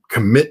they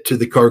commit to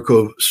the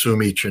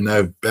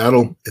Kharkov-Sumy-Chernihiv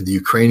battle and the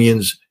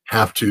Ukrainians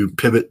have to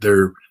pivot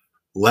their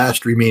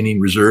last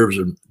remaining reserves,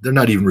 and they're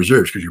not even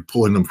reserves because you're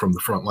pulling them from the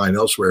front line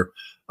elsewhere,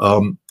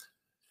 they'll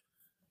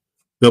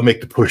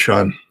make the push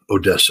on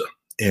Odessa.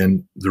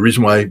 And the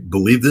reason why I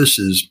believe this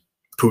is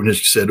Putin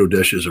has said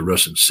Odessa is a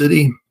Russian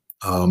city.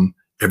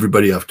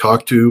 Everybody I've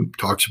talked to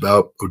talks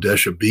about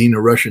Odessa being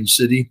a Russian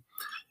city,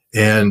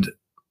 and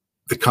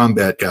the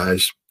combat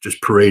guys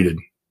just paraded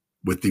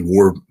with the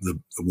war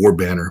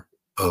banner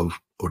of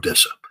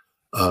Odessa.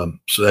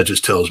 So that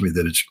just tells me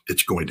that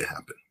it's going to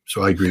happen.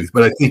 So I agree,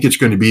 but I think it's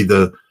going to be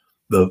the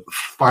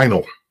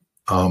final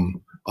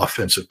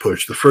offensive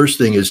push. The first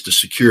thing is to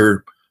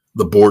secure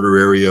the border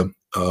area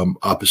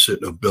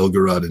opposite of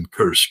Belgorod and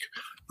Kursk,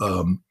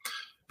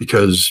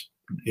 because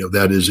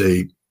that is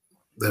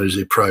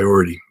a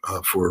priority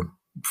for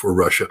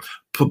Russia.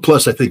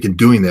 Plus, I think in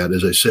doing that,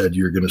 as I said,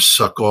 you're going to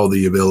suck all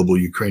the available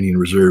Ukrainian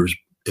reserves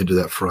into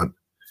that front,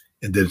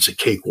 and then it's a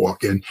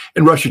cakewalk. And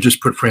Russia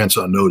just put France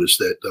on notice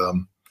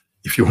that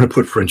if you want to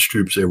put French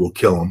troops there, we'll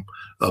kill them,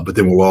 but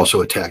then we'll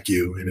also attack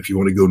you. And if you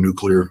want to go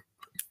nuclear,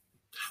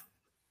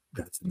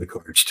 that's in the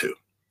cards too.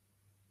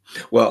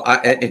 Well,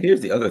 and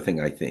here's the other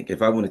thing I think.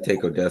 If I want to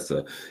take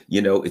Odessa,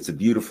 it's a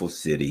beautiful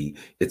city.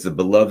 It's a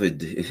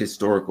beloved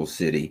historical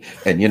city.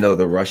 And,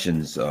 the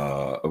Russians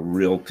are a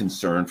real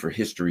concern for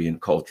history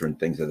and culture and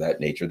things of that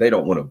nature. They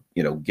don't want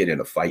to, get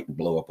in a fight and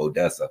blow up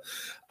Odessa.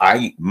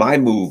 My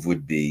move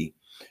would be,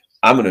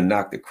 I'm going to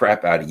knock the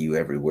crap out of you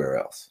everywhere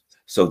else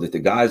so that the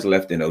guys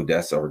left in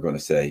Odessa are going to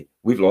say,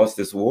 we've lost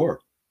this war.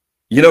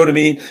 You know what I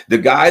mean? The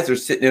guys are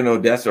sitting in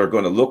Odessa are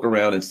going to look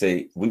around and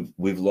say,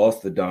 we've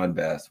lost the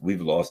Donbass.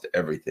 We've lost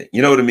everything.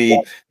 You know what I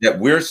mean? That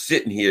we're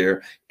sitting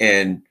here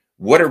and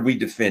what are we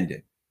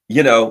defending?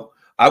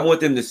 I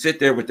want them to sit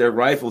there with their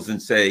rifles and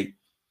say,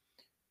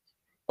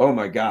 oh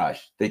my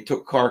gosh, they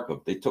took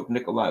Kharkov, they took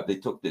Nikolaev,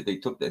 they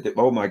took that.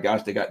 Oh my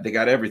gosh, they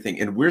got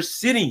everything. And we're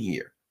sitting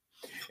here.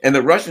 And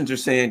the Russians are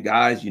saying,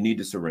 guys, you need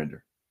to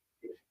surrender.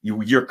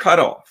 You're cut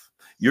off.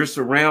 You're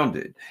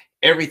surrounded.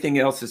 Everything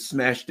else is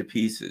smashed to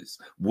pieces.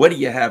 What do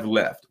you have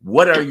left?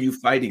 What are you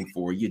fighting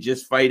for? You're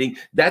just fighting.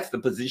 That's the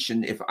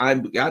position. If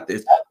I've got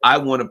this, I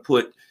want to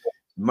put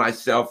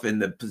myself in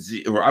the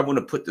position, or I want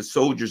to put the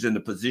soldiers in the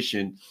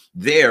position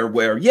there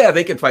where, yeah,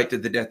 they can fight to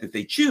the death if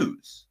they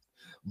choose.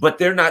 But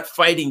they're not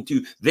fighting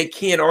they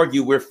can't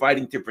argue we're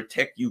fighting to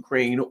protect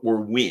Ukraine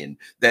or win.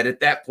 That at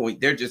that point,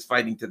 they're just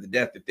fighting to the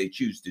death if they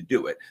choose to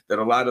do it. That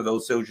a lot of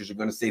those soldiers are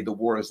going to say the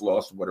war is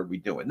lost. What are we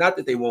doing? Not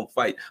that they won't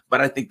fight,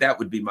 but I think that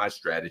would be my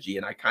strategy.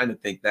 And I kind of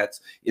think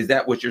is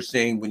that what you're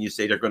saying when you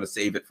say they're going to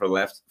save it for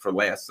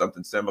last,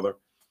 something similar?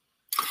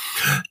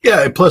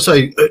 Yeah. Plus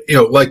like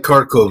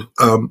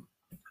Kharkov,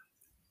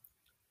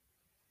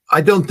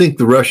 I don't think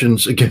the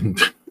Russians, again,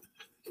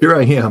 here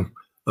I am.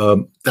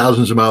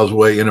 Thousands of miles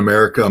away in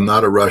America. I'm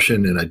not a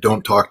Russian, and I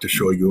don't talk to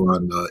Shoigu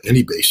on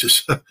any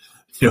basis.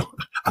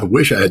 I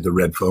wish I had the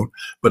red phone,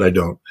 but I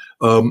don't.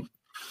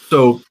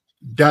 So,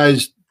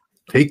 guys,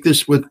 take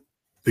this with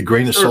the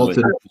grain of salt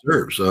that it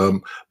deserves.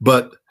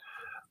 But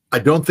I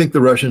don't think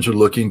the Russians are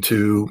looking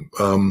to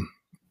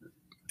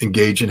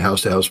engage in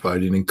house-to-house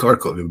fighting in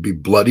Kharkov. It would be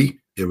bloody.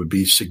 It would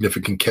be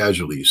significant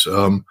casualties.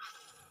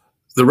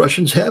 The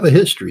Russians have a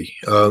history.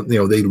 They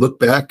look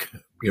back,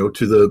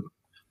 to the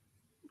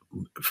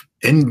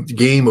end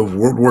game of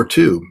World War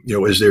II.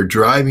 As they're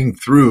driving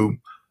through,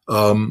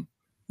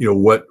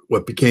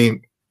 what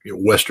became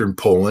Western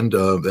Poland,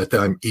 at that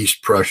time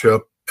East Prussia,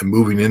 and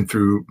moving in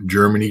through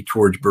Germany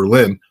towards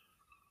Berlin,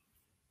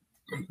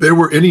 there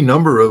were any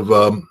number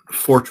of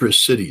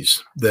fortress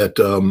cities that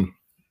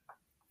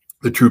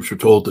the troops were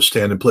told to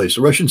stand in place.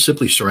 The Russians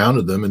simply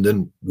surrounded them and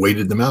then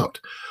waited them out.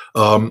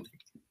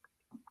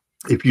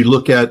 If you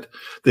look at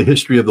the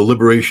history of the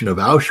liberation of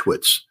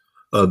Auschwitz,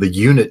 the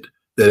unit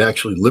that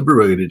actually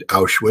liberated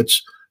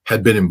Auschwitz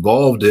had been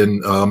involved in,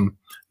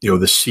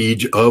 the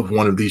siege of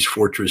one of these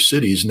fortress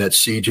cities, and that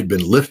siege had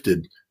been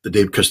lifted the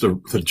day because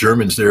the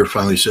Germans there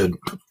finally said,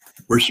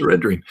 "We're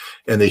surrendering,"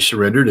 and they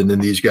surrendered, and then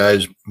these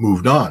guys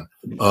moved on.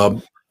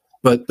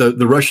 But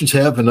the Russians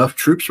have enough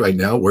troops right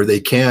now where they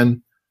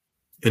can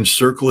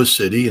encircle a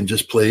city and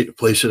just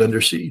place it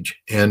under siege.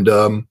 And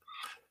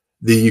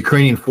the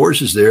Ukrainian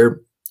forces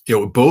there,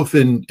 both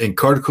in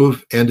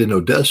Kharkov and in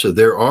Odessa,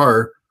 there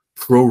are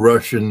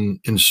pro-Russian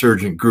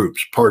insurgent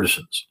groups,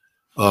 partisans.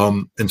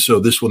 And so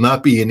this will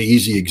not be an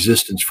easy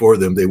existence for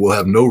them. They will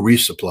have no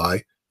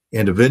resupply,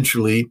 and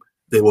eventually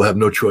they will have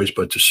no choice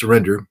but to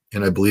surrender.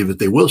 And I believe that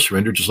they will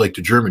surrender, just like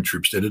the German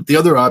troops did. The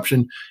other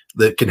option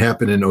that can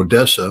happen in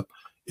Odessa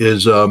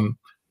is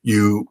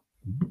you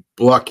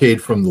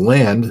blockade from the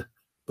land,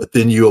 but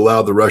then you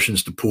allow the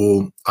Russians to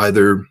pull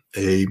either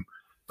a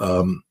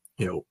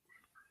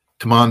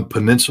Taman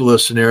Peninsula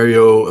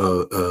scenario,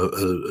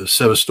 a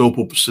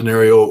Sevastopol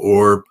scenario,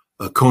 or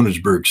a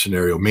Königsberg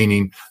scenario,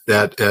 meaning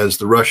that as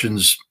the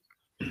Russians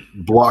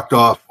blocked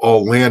off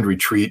all land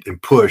retreat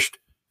and pushed,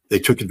 they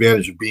took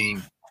advantage of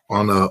being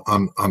on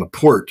a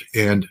port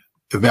and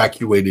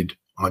evacuated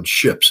on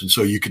ships. And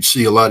so you could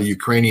see a lot of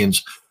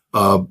Ukrainians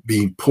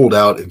being pulled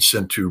out and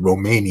sent to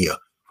Romania,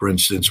 for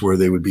instance, where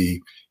they would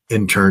be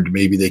interned.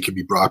 Maybe they could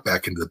be brought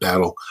back into the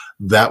battle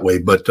that way.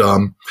 But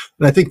and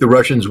I think the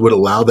Russians would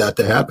allow that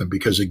to happen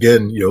because,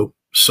 again,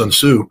 Sun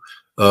Tzu,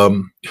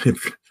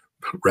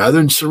 rather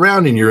than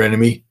surrounding your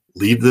enemy,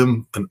 leave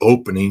them an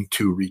opening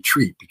to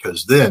retreat,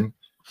 because then,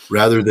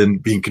 rather than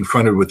being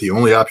confronted with the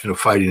only option of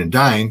fighting and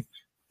dying,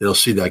 they'll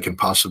see that I can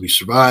possibly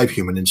survive.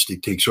 Human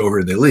instinct takes over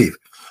and they leave.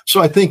 So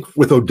I think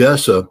with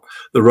Odessa,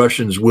 the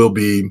Russians will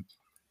be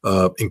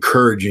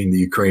encouraging the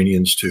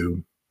Ukrainians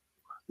to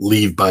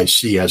leave by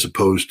sea as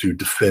opposed to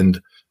defend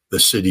the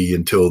city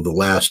until the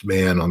last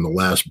man on the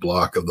last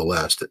block of the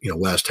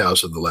last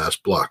house of the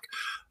last block.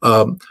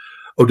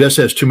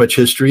 Odessa has too much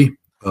history.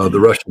 The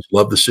Russians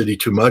love the city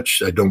too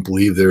much. I don't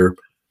believe they're,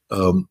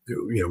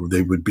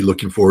 they would be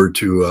looking forward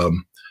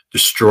to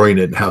destroying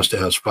it and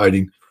house-to-house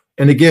fighting.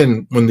 And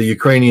again, when the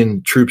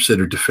Ukrainian troops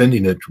that are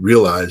defending it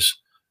realize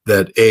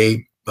that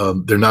A,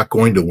 they're not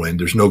going to win,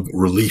 there's no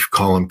relief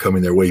column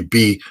coming their way.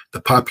 B,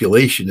 the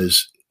population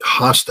is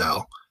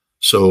hostile,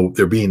 so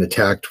they're being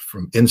attacked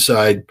from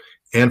inside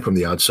and from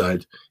the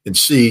outside. And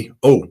C,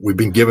 oh, we've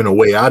been given a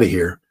way out of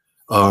here.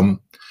 And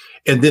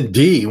then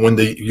D, when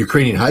the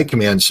Ukrainian high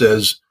command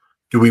says,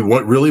 do we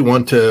really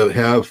want to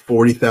have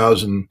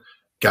 40,000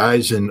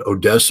 guys in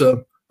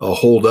Odessa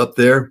hold up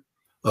there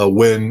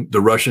when the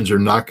Russians are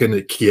knocking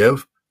at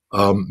Kiev?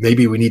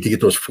 Maybe we need to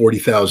get those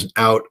 40,000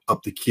 out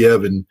up to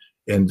Kiev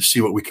and see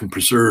what we can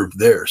preserve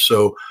there.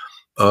 So,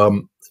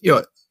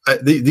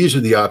 these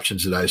are the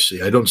options that I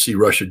see. I don't see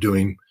Russia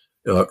doing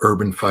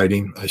urban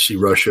fighting. I see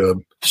Russia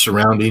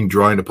surrounding,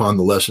 drawing upon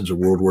the lessons of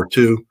World War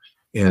II.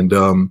 And,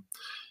 and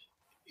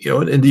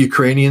the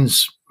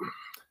Ukrainians,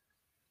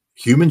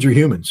 humans are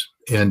humans.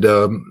 And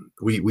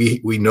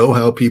we know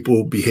how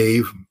people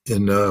behave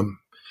in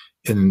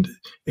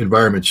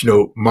environments.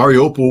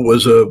 Mariupol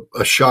was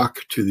a shock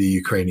to the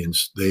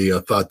Ukrainians. They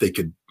thought they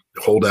could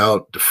hold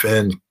out,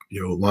 defend,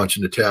 launch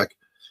an attack.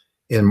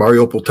 And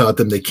Mariupol taught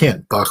them they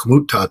can't.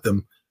 Bakhmut taught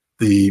them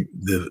the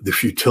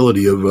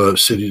futility of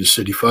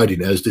city-to-city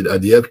fighting, as did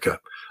Avdiivka,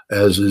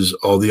 as is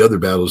all the other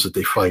battles that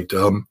they fight.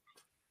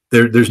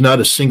 There's not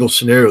a single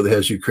scenario that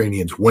has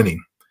Ukrainians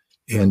winning.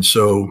 And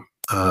so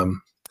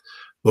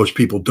most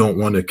people don't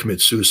want to commit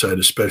suicide,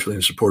 especially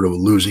in support of a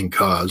losing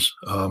cause.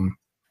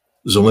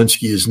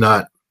 Zelensky is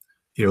not,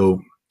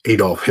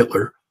 Adolf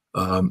Hitler,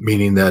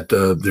 meaning that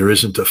there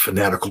isn't a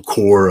fanatical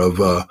core of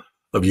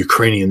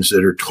Ukrainians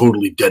that are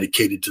totally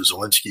dedicated to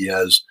Zelensky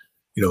as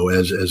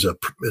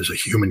a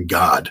human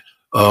god.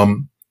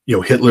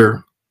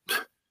 Hitler,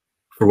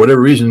 for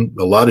whatever reason,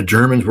 a lot of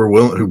Germans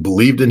who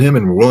believed in him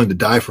and were willing to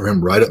die for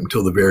him right up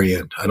until the very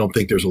end. I don't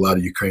think there's a lot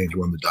of Ukrainians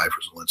willing to die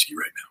for Zelensky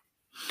right now.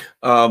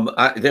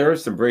 There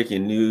is some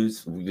breaking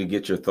news. We can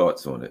get your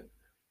thoughts on it.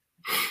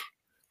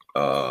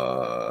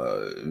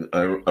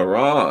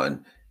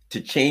 Iran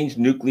to change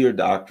nuclear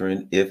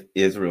doctrine if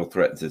Israel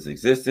threatens its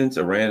existence.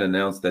 Iran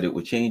announced that it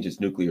would change its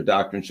nuclear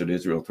doctrine should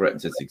Israel threaten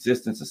its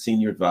existence. A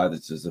senior advisor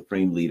to the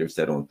supreme leader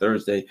said on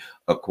Thursday,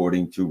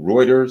 according to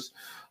Reuters.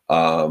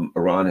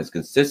 Iran has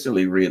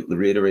consistently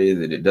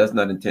reiterated that it does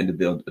not intend to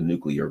build a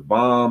nuclear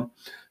bomb.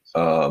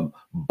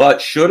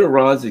 But should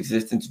Iran's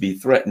existence be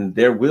threatened,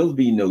 there will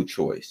be no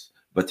choice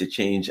but to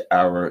change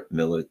our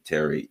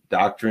military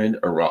doctrine.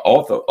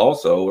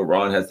 Also,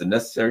 Iran has the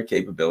necessary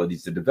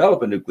capabilities to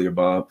develop a nuclear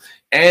bomb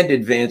and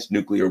advanced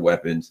nuclear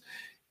weapons.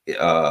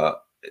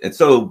 And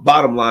so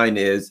bottom line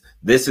is,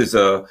 this is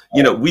a,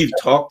 we've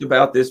talked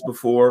about this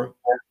before,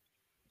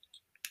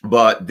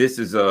 but this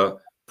is a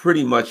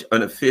pretty much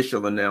an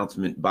official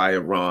announcement by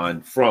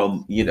Iran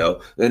from,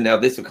 and now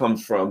this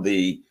comes from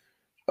the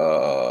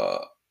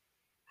Kamal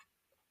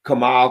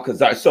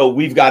Khazar. So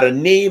we've got a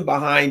name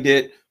behind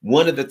it.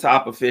 One of the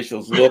top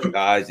officials, look,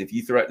 guys, if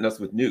you threaten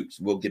us with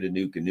nukes, we'll get a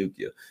nuke and nuke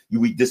you.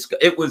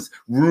 It was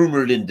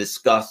rumored and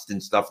discussed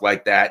and stuff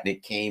like that, and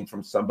it came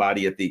from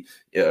somebody at the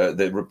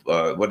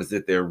what is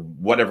it? Their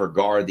whatever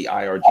guard, the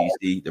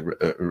IRGC,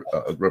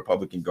 the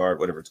Republican Guard,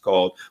 whatever it's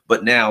called.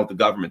 But now the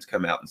government's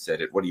come out and said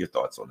it. What are your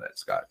thoughts on that,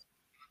 Scott?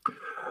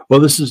 Well,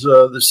 this is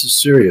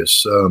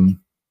serious.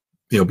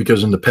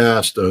 Because in the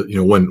past,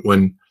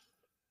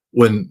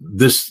 when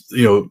this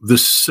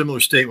this similar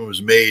statement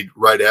was made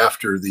right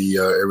after the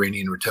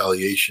Iranian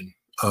retaliation,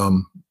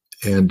 but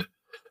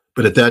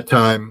at that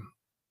time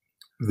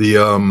the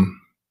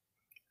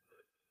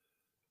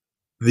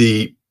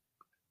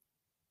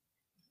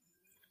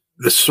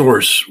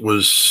source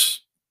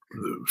was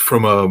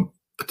from a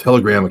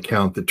Telegram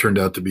account that turned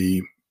out to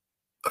be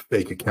a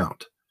fake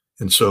account,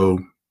 and so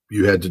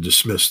you had to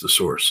dismiss the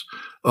source.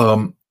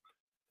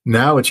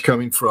 Now it's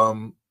coming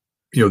from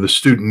the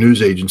Student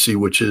News Agency,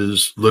 which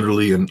is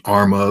literally an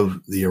arm of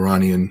the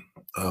Iranian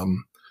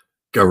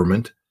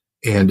government,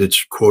 and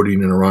it's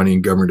quoting an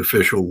Iranian government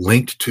official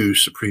linked to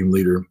Supreme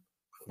Leader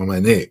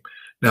Khamenei.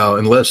 Now,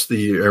 unless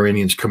the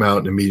Iranians come out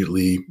and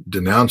immediately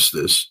denounce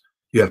this,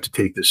 you have to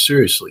take this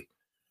seriously.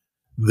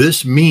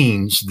 This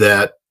means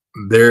that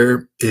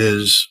there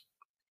is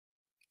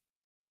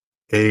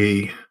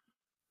a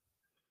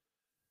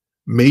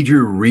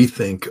major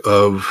rethink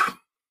of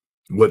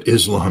what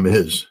Islam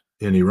is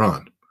in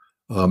Iran.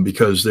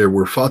 Because there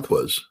were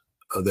fatwas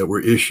that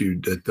were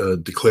issued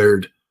that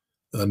declared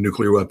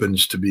nuclear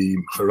weapons to be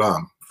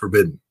haram,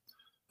 forbidden.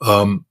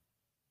 And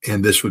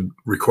this would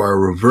require a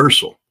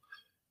reversal,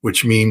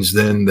 which means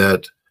then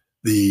that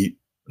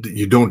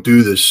you don't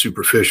do this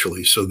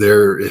superficially. So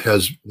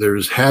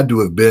there's had to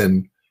have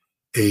been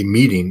a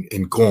meeting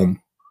in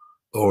Qom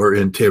or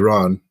in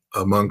Tehran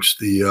amongst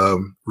the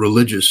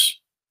religious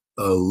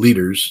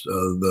leaders,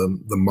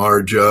 the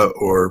Marja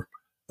or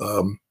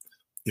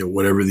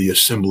whatever the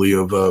assembly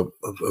of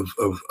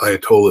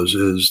Ayatollahs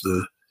is,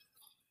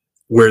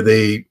 where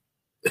they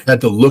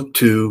had to look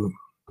to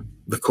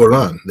the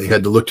Quran, they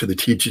had to look to the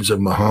teachings of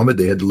Muhammad,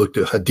 they had to look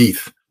to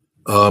Hadith,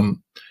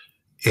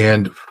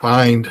 and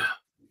find,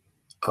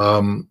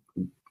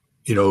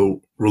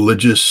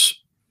 religious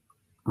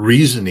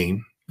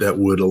reasoning that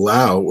would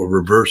allow a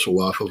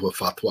reversal off of a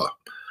fatwa.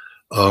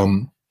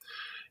 And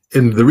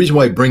the reason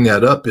why I bring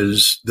that up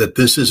is that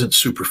this isn't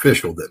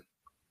superficial then.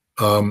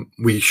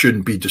 We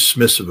shouldn't be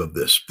dismissive of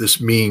this. This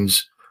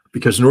means,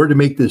 because in order to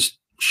make this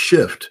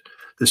shift,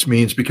 this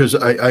means, because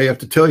I have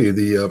to tell you,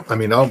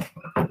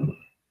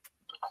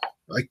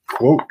 I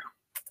quote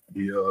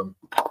the,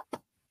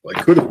 I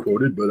could have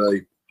quoted, but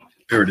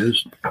there it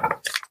is.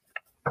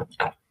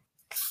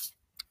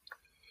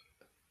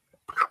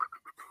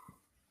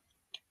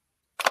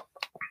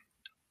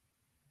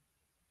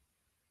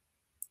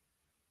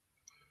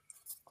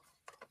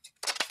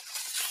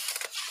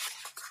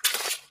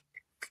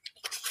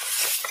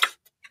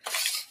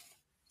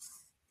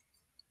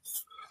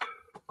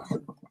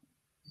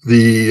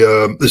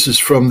 This is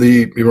from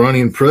the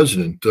Iranian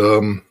president,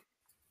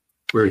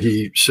 where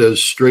he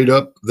says straight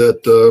up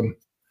that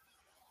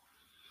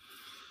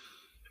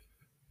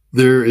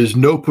there is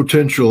no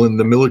potential in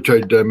the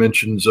military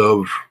dimensions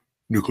of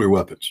nuclear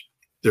weapons.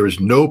 There is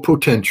no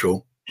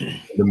potential in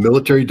the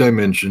military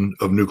dimension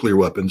of nuclear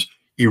weapons.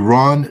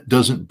 Iran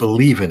doesn't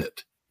believe in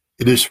it.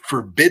 It is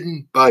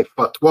forbidden by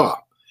fatwa.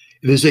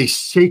 It is a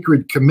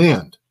sacred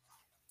command.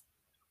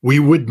 We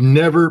would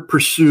never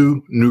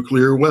pursue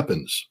nuclear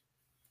weapons.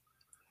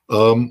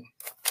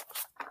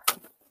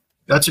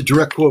 That's a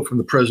direct quote from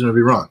the president of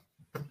Iran.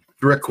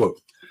 Direct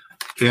quote.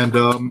 And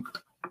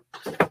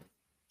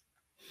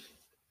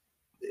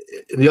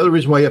the other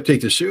reason why you have to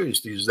take this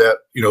seriously is that,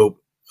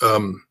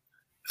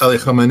 Ali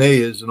Khamenei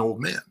is an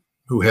old man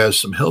who has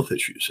some health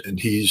issues, and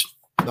he's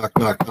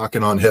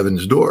knocking on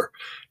heaven's door.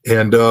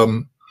 And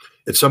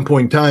at some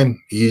point in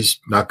time, he's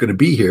not going to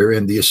be here,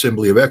 and the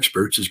Assembly of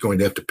Experts is going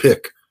to have to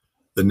pick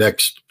the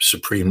next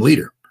supreme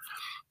leader.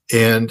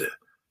 And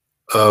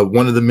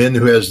one of the men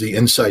who has the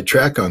inside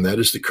track on that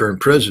is the current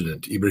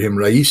president, Ibrahim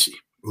Raisi,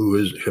 who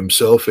is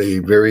himself a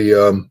very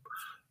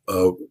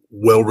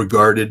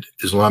well-regarded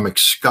Islamic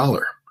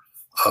scholar,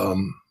 a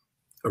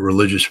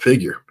religious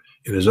figure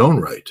in his own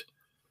right.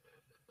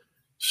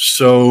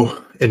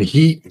 So, and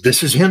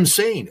this is him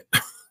saying it.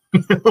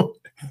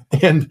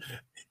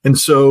 And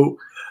so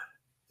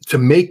to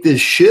make this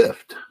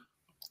shift,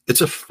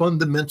 it's a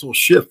fundamental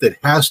shift that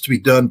has to be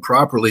done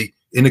properly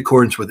in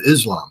accordance with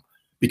Islam,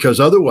 because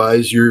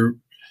otherwise you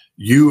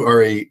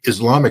are a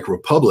Islamic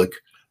republic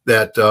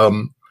that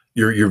the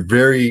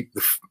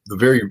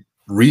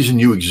reason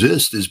you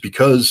exist is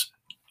because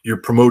you're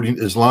promoting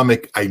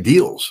Islamic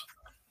ideals.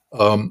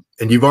 And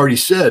you've already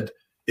said,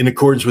 in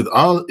accordance with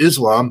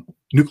Islam,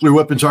 nuclear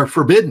weapons are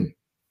forbidden.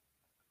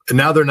 And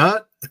now they're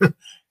not?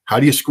 How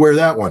do you square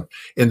that one?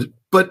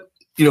 But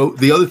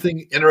the other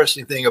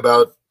interesting thing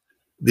about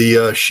the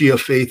Shia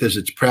faith as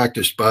it's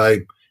practiced by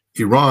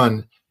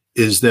Iran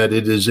is that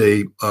it is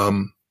a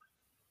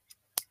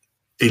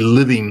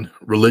living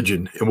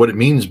religion. And what it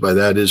means by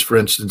that is, for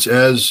instance,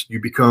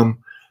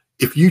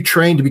 if you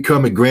train to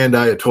become a grand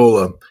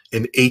Ayatollah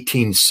in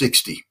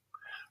 1860,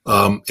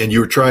 and you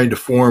were trying to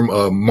form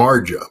a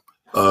marja,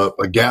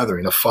 a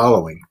gathering, a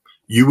following,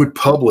 you would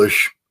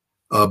publish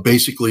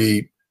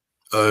basically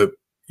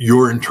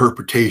your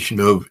interpretation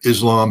of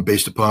Islam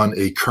based upon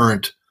a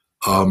current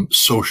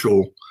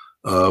social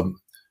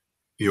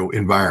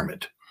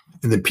environment.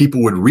 And then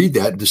people would read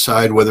that and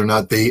decide whether or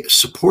not they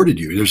supported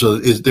you.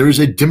 There is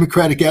a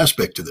democratic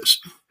aspect to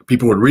this.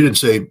 People would read it and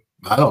say,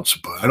 I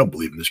don't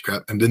believe in this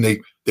crap. And then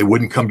they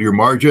wouldn't come to your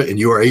marja, and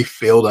you are a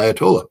failed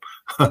Ayatollah.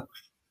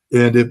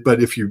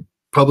 But if you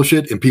publish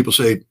it and people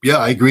say, yeah,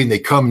 I agree, and they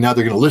come, now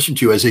they're going to listen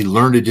to you as a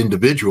learned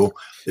individual,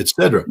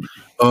 etc.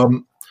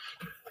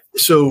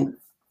 So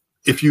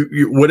if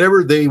you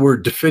whatever they were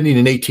defending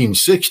in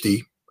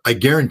 1860, I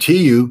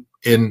guarantee you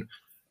in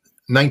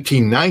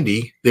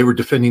 1990, they were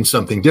defending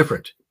something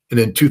different. And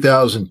in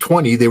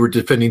 2020, they were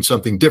defending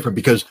something different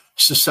because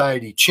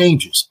society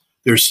changes.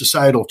 There's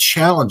societal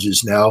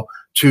challenges now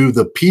to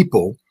the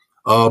people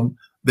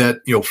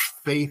that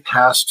faith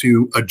has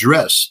to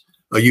address.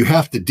 You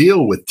have to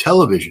deal with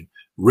television,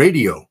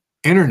 radio,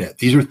 internet.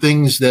 These are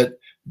things that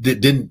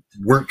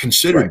weren't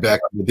considered back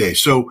in the day.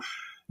 So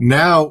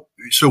now,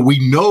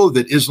 we know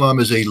that Islam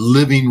is a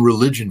living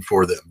religion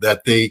for them,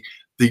 that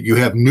you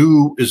have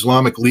new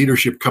Islamic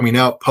leadership coming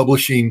out,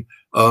 publishing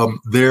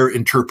their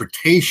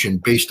interpretation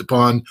based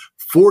upon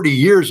 40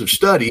 years of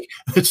study.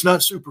 It's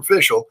not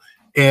superficial.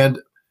 And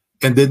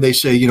then they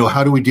say,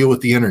 how do we deal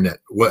with the internet?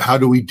 How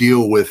do we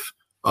deal with,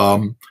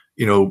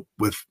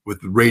 with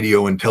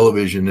radio and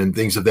television and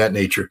things of that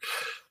nature?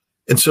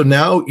 And so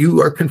now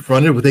you are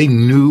confronted with a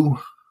new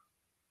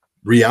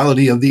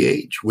reality of the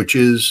age, which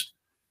is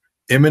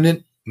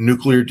imminent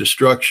nuclear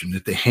destruction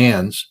at the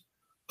hands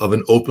of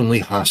an openly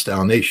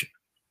hostile nation.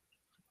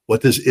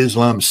 What does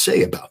Islam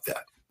say about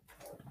that?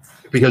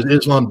 Because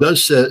Islam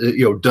does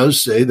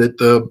say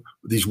that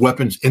these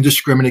weapons,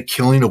 indiscriminate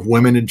killing of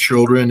women and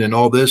children and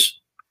all this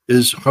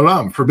is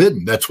haram,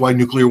 forbidden. That's why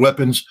nuclear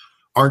weapons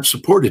aren't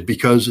supported,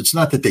 because it's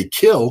not that they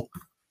kill,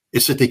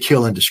 it's that they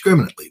kill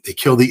indiscriminately. They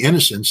kill the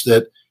innocents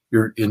that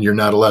you're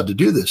not allowed to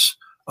do this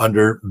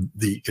under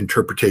the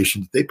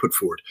interpretation that they put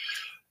forward.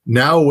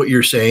 Now what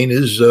you're saying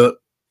is,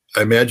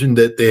 I imagine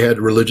that they had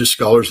religious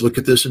scholars look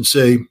at this and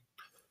say,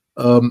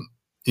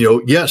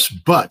 yes,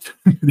 but,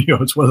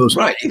 it's one of those.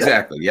 Right,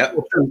 exactly, yeah.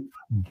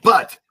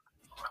 But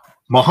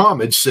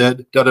Muhammad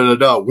said,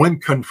 when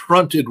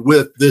confronted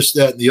with this,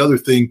 that, and the other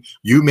thing,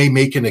 you may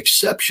make an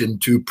exception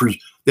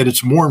that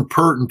it's more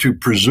important to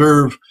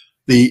preserve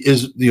the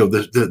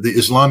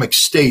Islamic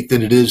State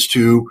than it is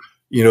to,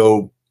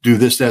 do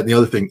this, that, and the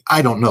other thing.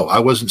 I don't know. I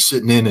wasn't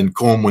sitting in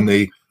Qom when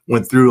they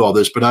went through all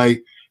this, but I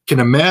can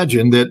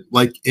imagine that,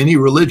 like any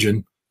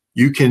religion,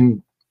 you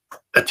can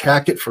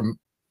attack it from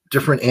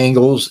different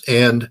angles.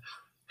 And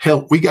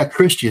hell, we got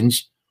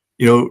Christians,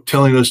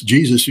 telling us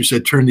Jesus, who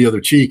said, turn the other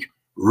cheek,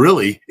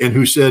 really, and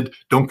who said,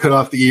 don't cut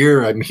off the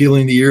ear. I'm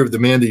healing the ear of the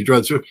man that you draw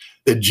through.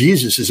 That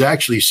Jesus is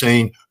actually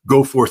saying,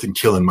 go forth and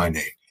kill in my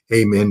name.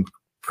 Amen.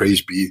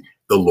 Praise be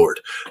the Lord.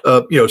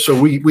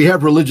 So we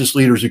have religious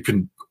leaders who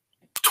can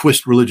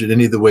twist religion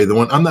any other way.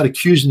 I'm not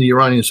accusing the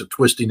Iranians of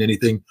twisting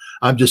anything.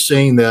 I'm just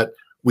saying that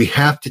we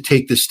have to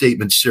take this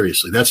statement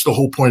seriously. That's the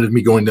whole point of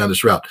me going down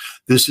this route.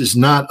 This is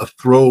not a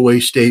throwaway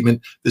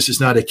statement. This is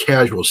not a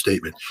casual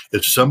statement.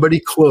 If somebody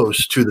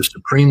close to the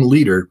supreme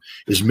leader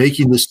is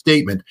making this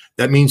statement,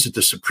 that means that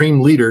the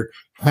supreme leader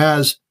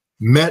has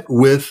met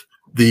with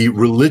the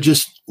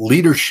religious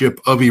leadership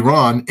of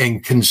Iran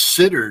and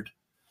considered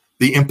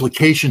the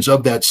implications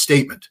of that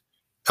statement,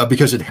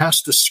 because it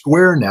has to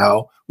square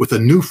now with a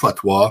new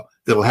fatwa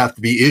that will have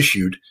to be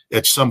issued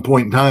at some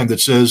point in time that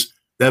says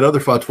that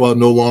other fatwa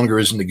no longer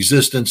is in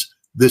existence.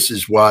 This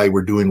is why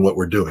we're doing what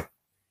we're doing.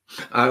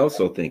 I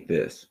also think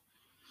this.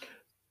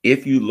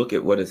 If you look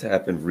at what has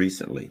happened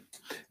recently,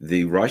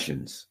 the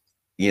Russians,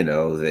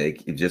 they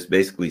just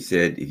basically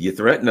said, if you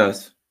threaten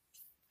us,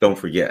 don't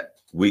forget,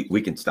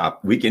 we can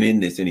stop. We can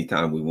end this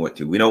anytime we want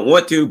to. We don't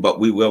want to, but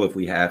we will if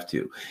we have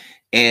to.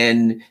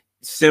 And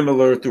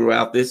similar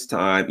throughout this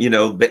time,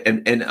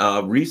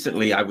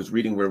 recently I was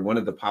reading where one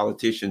of the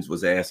politicians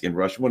was asked in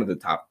Russia, one of the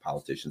top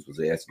politicians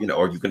was asked,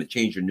 are you going to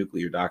change your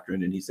nuclear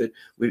doctrine? And he said,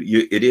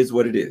 it is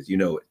what it is.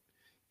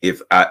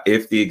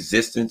 If the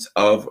existence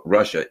of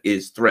Russia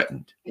is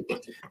threatened,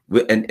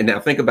 and now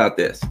think about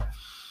this.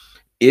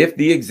 If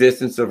the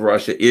existence of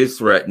Russia is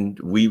threatened,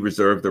 we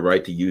reserve the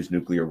right to use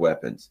nuclear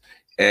weapons.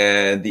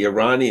 And the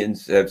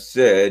Iranians have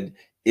said,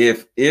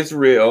 if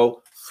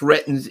Israel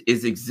threatens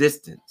its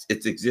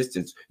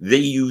existence. They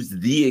use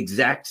the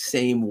exact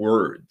same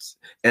words.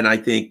 And I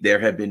think there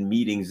have been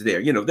meetings there.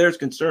 You know, there's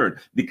concern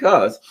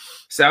because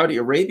Saudi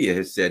Arabia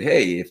has said,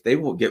 hey, if they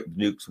won't get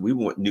nukes, we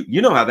want nukes.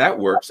 You know how that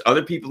works.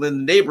 Other people in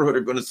the neighborhood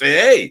are going to say,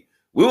 hey,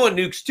 we want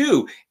nukes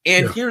too.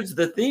 And here's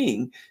the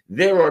thing.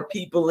 There are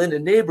people in the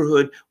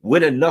neighborhood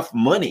with enough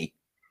money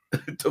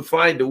to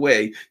find a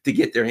way to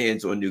get their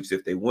hands on nukes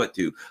if they want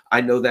to.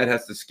 I know that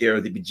has to scare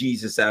the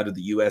bejesus out of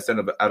the U.S. and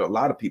out of a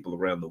lot of people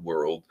around the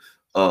world.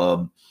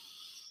 And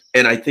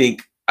I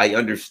think I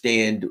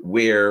understand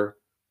where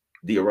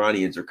the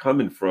Iranians are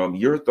coming from.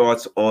 Your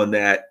thoughts on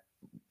that?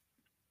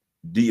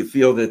 Do you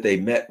feel that they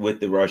met with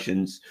the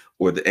Russians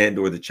or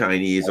the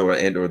Chinese or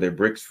their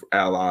BRICS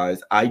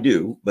allies? I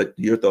do, but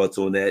your thoughts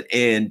on that?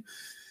 And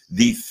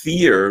the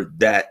fear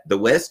that the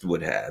West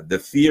would have, the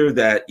fear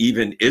that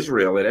even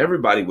Israel and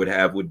everybody would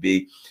have would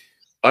be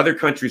other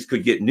countries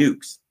could get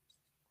nukes.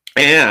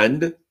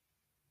 And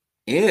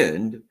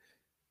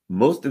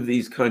most of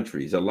these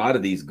countries, a lot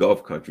of these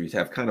Gulf countries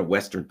have kind of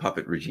Western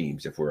puppet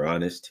regimes, if we're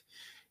honest.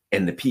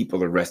 And the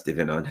people are restive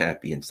and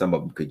unhappy, and some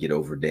of them could get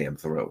over damn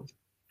thrown.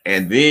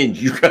 And then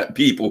you got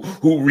people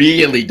who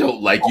really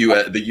don't like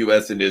the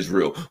U.S. and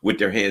Israel with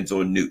their hands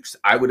on nukes.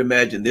 I would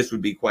imagine this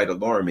would be quite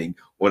alarming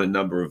on a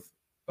number of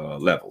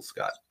levels,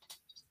 Scott.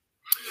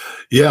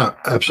 Yeah,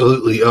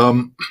 absolutely.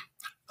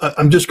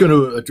 I'm just going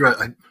to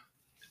address,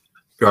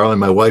 Garland,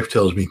 my wife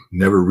tells me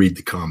never read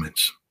the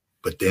comments,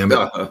 but damn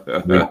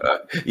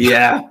it.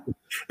 Yeah.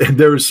 And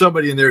there was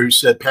somebody in there who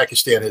said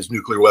Pakistan has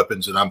nuclear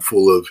weapons and I'm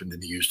full of, and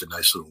then he used a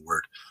nice little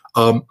word.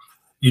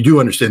 You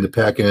do understand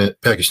that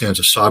Pakistan's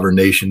a sovereign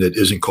nation that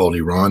isn't called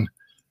Iran,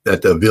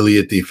 that the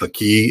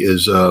Vilayat-e-Faqih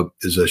is a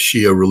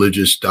Shia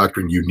religious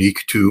doctrine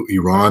unique to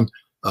Iran,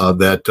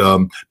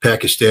 that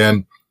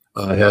Pakistan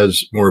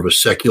has more of a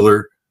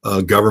secular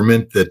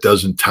government that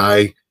doesn't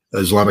tie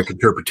Islamic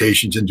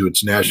interpretations into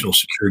its national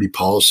security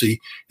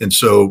policy. And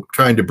so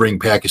trying to bring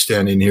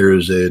Pakistan in here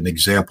as an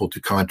example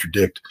to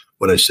contradict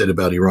what I said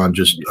about Iran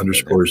just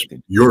underscores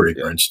your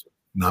ignorance,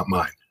 not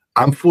mine.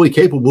 I'm fully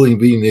capable of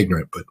being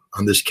ignorant, but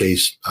on this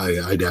case,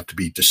 I'd have to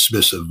be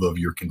dismissive of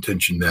your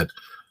contention that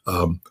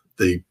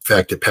the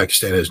fact that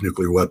Pakistan has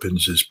nuclear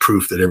weapons is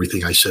proof that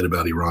everything I said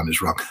about Iran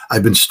is wrong.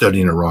 I've been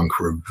studying Iran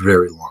for a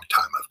very long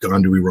time. I've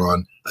gone to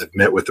Iran. I've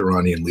met with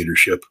Iranian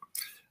leadership.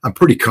 I'm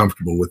pretty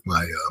comfortable with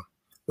my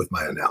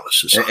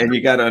analysis. And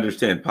you got to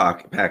understand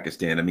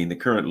Pakistan. I mean, the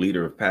current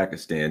leader of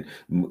Pakistan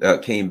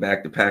came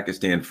back to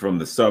Pakistan from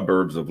the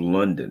suburbs of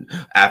London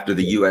after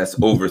the U.S.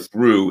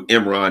 overthrew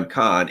Imran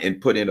Khan and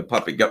put in a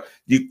puppet government.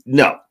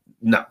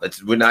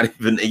 We're not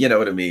even, you know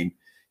what I mean?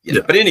 You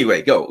know, but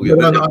anyway, go.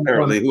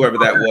 Apparently, whoever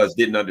that was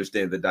didn't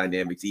understand the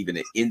dynamics even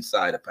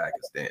inside of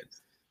Pakistan.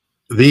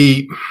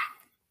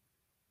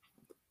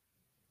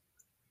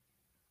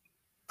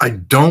 I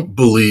don't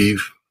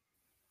believe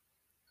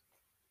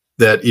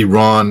that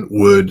Iran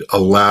would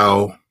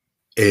allow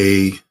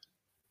a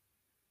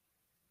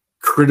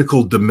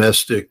critical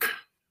domestic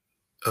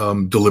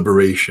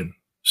deliberation,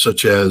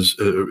 such as,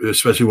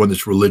 especially one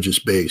that's religious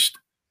based,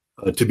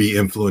 to be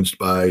influenced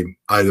by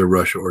either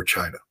Russia or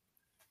China.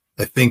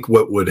 I think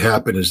what would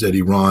happen is that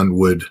Iran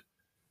would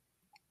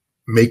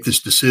make this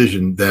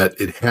decision that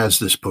it has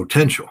this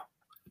potential.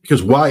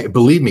 Because why,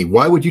 believe me,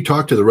 why would you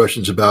talk to the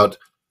Russians about,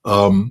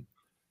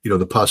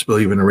 the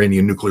possibility of an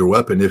Iranian nuclear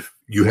weapon if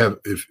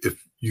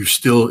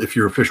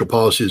your official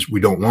policy is we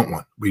don't want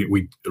one.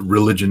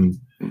 Religion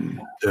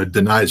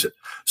denies it.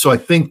 So I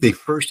think they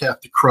first have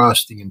to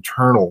cross the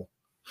internal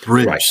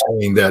bridge,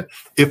 saying that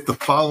if the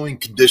following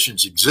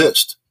conditions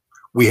exist,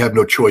 we have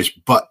no choice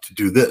but to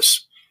do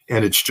this.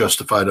 And it's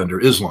justified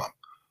under Islam.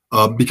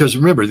 Because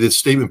remember, this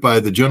statement by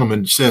the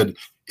gentleman said,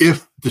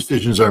 if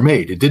decisions are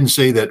made. It didn't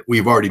say that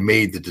we've already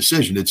made the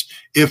decision. It's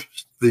if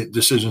the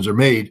decisions are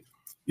made,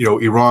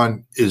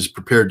 Iran is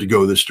prepared to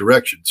go this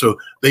direction. So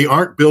they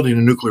aren't building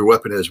a nuclear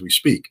weapon as we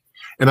speak.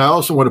 And I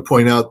also want to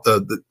point out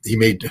that he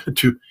made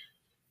to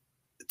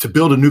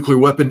build a nuclear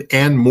weapon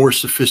and more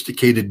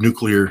sophisticated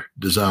nuclear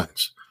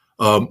designs,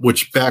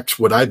 which backs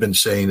what I've been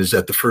saying is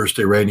that the first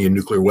Iranian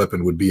nuclear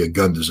weapon would be a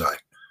gun design.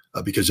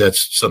 Because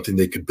that's something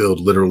they could build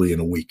literally in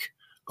a week,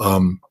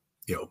 and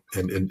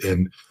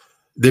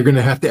they're going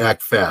to have to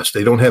act fast.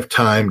 They don't have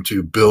time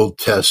to build,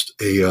 test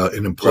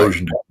an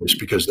implosion device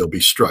because they'll be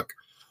struck.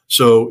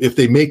 So if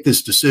they make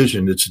this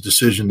decision, it's a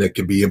decision that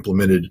can be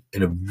implemented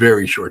in a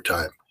very short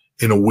time.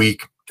 In a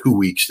week, 2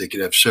 weeks, they could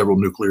have several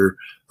nuclear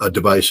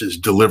devices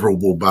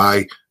deliverable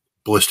by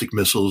ballistic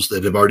missiles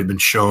that have already been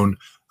shown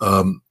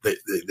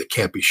that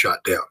can't be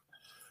shot down.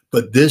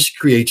 But this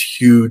creates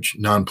huge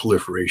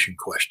non-proliferation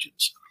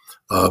questions.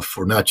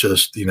 For not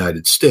just the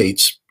United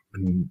States,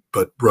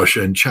 but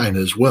Russia and China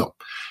as well.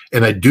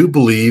 And I do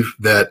believe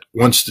that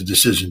once the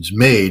decision's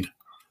made,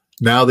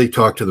 now they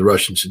talk to the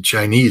Russians and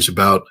Chinese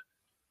about,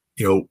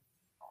 the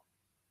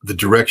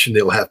direction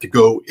they'll have to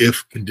go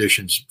if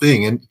conditions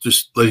thing, and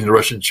just letting the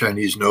Russians and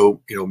Chinese know,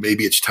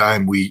 maybe it's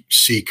time we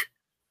seek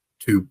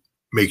to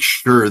make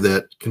sure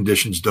that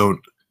conditions don't,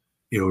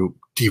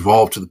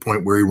 devolved to the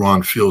point where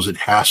Iran feels it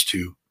has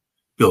to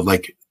build,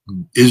 like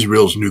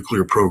Israel's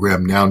nuclear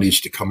program now needs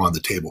to come on the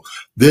table.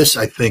 This,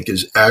 I think,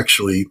 is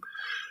actually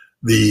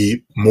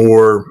the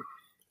more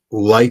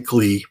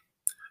likely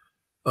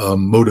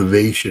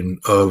motivation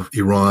of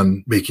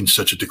Iran making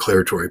such a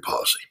declaratory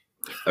policy.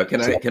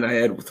 Can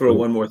I throw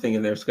one more thing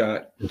in there,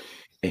 Scott?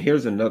 And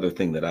here's another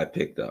thing that I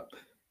picked up.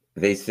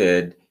 They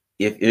said,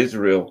 if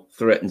Israel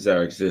threatens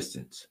our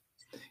existence,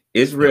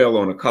 Israel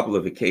on a couple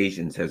of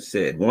occasions has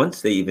said,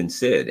 once they even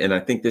said, and I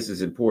think this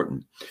is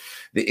important,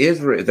 the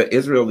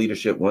Israel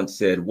leadership once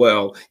said,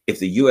 well, if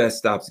the U.S.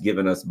 stops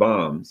giving us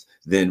bombs,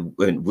 then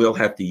we'll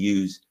have to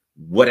use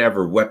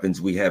whatever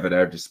weapons we have at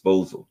our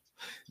disposal.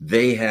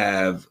 They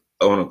have,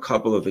 on a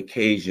couple of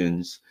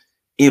occasions,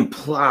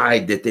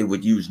 implied that they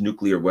would use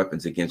nuclear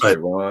weapons against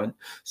Iran.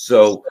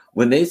 So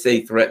when they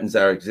say threatens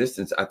our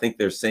existence, I think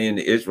they're saying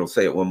to Israel,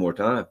 say it one more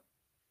time.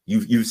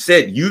 You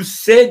said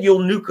you'll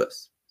nuke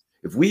us.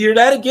 If we hear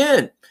that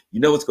again, you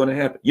know what's going to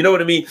happen. You know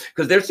what I mean?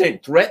 Because they're saying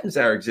threatens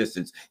our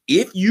existence.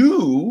 If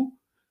you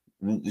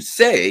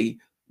say,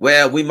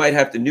 well, we might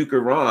have to nuke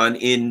Iran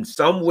in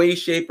some way,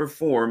 shape, or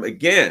form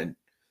again,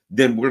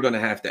 then we're going to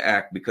have to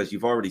act because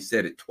you've already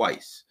said it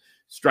twice.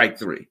 Strike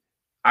three.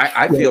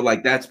 I feel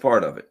like that's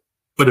part of it.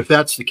 But if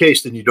that's the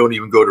case, then you don't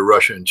even go to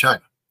Russia and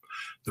China.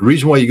 The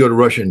reason why you go to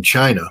Russia and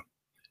China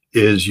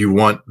is you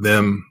want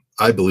them,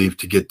 I believe,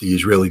 to get the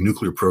Israeli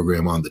nuclear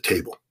program on the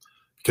table.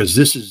 Because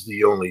this is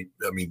the only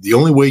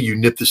way you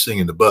nip this thing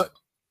in the bud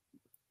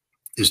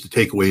is to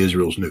take away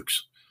Israel's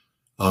nukes.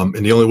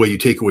 And the only way you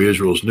take away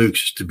Israel's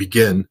nukes is to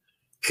begin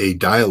a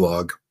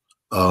dialogue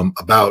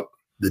about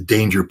the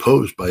danger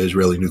posed by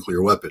Israeli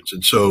nuclear weapons.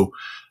 And so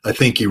I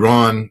think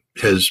Iran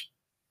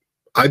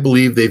I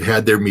believe they've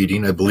had their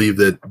meeting. I believe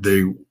that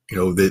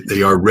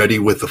they are ready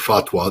with the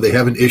fatwa. They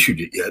haven't issued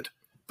it yet,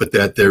 but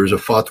that there is a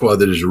fatwa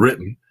that is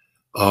written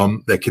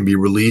that can be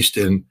released,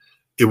 and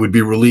it would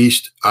be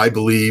released, I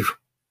believe,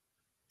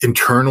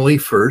 internally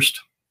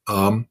first.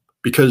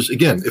 Because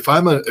again, if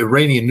I'm an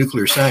Iranian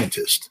nuclear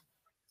scientist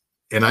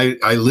and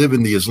I live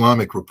in the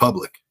Islamic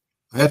Republic,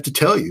 I have to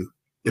tell you,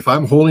 if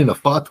I'm holding a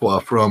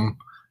fatwa from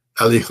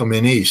Ali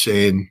Khamenei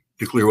saying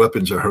nuclear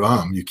weapons are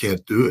haram, you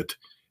can't do it,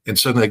 and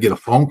suddenly I get a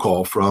phone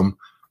call from,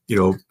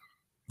 the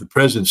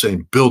president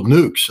saying, build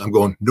nukes. I'm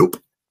going, nope,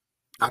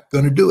 not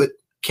going to do it.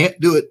 Can't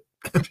do it.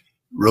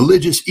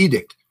 Religious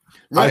edict.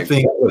 Right. I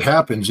think what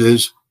happens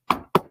is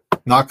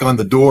knock on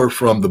the door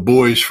from the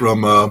boys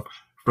from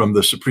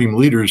the Supreme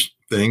Leaders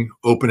thing,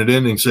 open it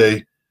in and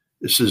say,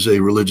 this is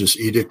a religious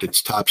edict.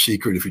 It's top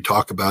secret. If you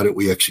talk about it,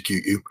 we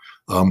execute you.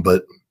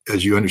 But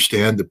as you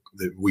understand,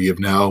 that we have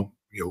now,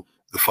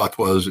 the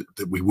fatwa is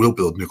that we will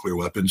build nuclear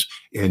weapons,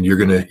 and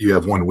you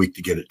have 1 week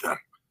to get it done.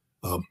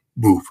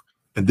 Move.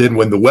 And then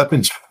when the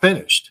weapon's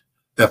finished,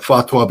 that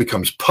fatwa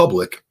becomes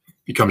public,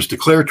 becomes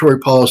declaratory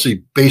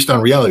policy based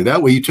on reality.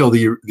 That way you tell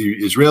the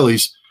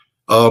Israelis,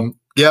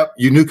 yeah,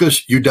 you nuke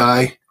us, you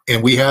die,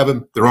 and we have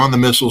them. They're on the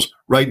missiles.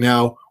 Right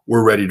now,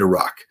 we're ready to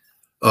rock.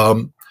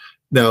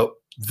 Now,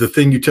 the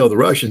thing you tell the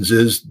Russians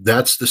is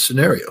that's the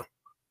scenario.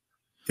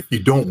 If you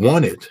don't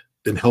want it,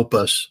 then help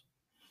us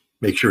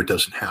make sure it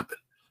doesn't happen.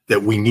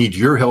 That we need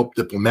your help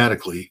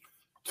diplomatically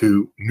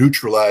to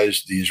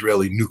neutralize the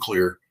Israeli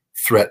nuclear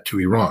threat to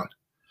Iran.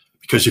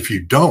 Because if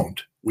you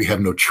don't, we have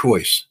no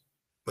choice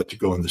but to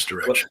go in this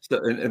direction.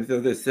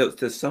 So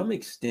to some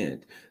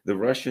extent, the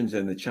Russians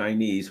and the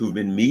Chinese, who've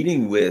been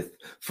meeting with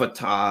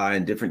Fatah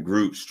and different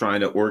groups trying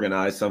to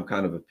organize some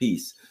kind of a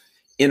peace,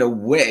 in a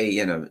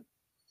way,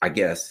 I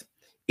guess,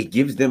 it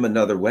gives them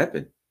another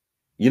weapon.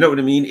 You know what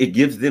I mean? It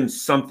gives them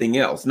something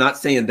else. Not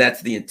saying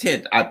that's the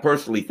intent. I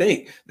personally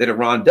think that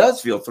Iran does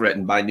feel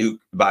threatened by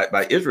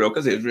Israel,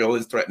 because Israel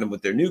is threatening them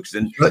with their nukes,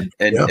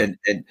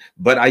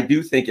 but I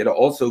do think it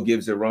also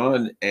gives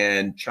Iran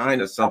and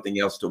China something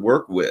else to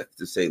work with,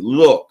 to say,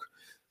 look,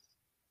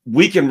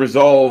 we can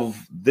resolve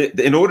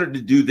in order to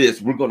do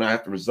this, we're going to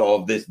have to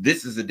resolve this.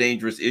 This is a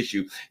dangerous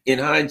issue. In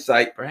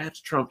hindsight,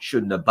 perhaps Trump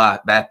shouldn't have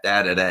backed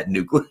out of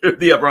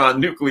the Iran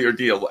nuclear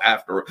deal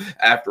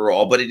after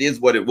all, but it is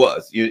what it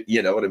was.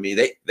 You know what I mean?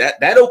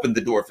 That opened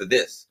the door for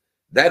this.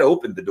 That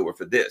opened the door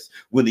for this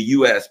when the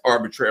U.S.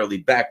 arbitrarily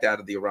backed out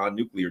of the Iran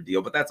nuclear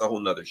deal, but that's a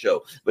whole nother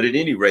show. But at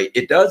any rate,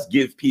 it does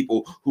give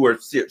people who are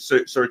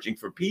searching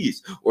for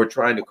peace or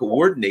trying to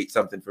coordinate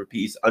something for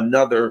peace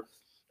another,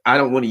 I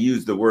don't want to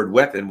use the word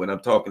weapon when I'm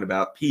talking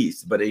about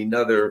peace, but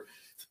another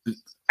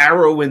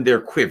arrow in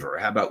their quiver.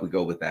 How about we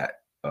go with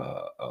that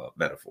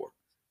metaphor?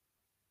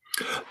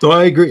 So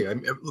I agree.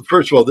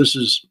 First of all, this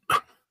is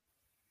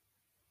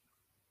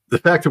the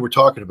fact that we're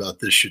talking about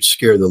this should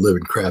scare the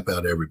living crap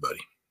out of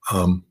everybody.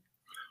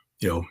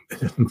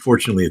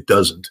 Unfortunately, it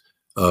doesn't.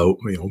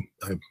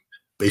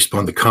 Based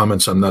upon the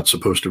comments I'm not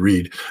supposed to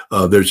read,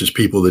 there's just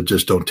people that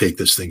just don't take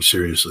this thing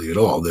seriously at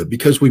all.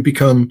 Because we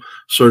become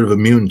sort of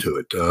immune to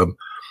it.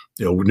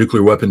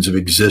 Nuclear weapons have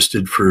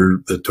existed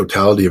for the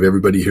totality of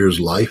everybody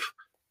here's life.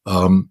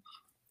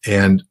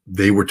 And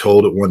they were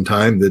told at one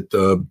time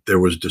that there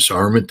was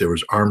disarmament, there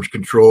was arms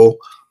control,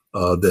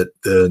 that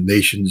the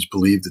nations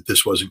believed that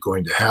this wasn't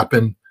going to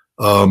happen.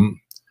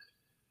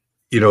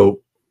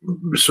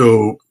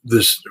 So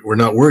we're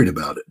not worried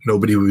about it.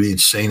 Nobody would be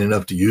insane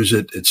enough to use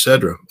it,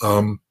 etc.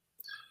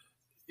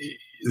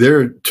 There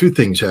are two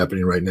things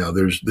happening right now.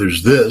 There's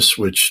this,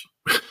 which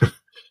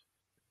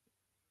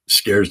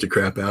scares the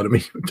crap out of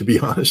me, to be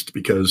honest,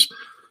 because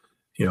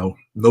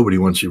nobody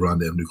wants Iran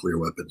to have nuclear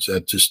weapons.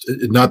 That just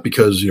not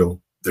because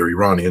they're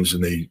Iranians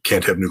and they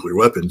can't have nuclear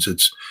weapons.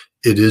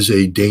 It is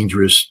a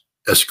dangerous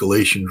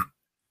escalation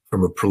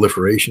from a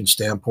proliferation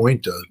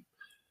standpoint.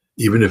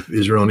 Even if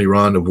Israel and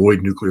Iran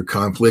avoid nuclear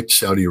conflict,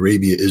 Saudi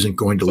Arabia isn't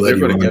going to let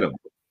Iran.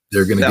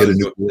 They're going to get a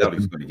nuclear weapon.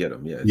 Saudi's going to get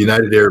them. Yeah. The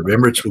United Arab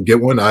Emirates will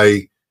get one.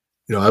 I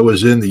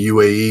was in the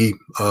UAE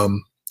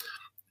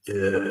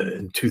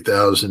in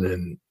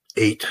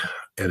 2008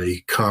 at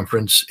a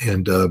conference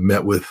and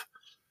met with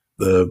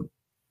the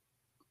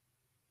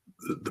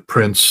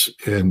prince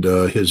and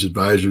his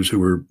advisors who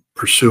were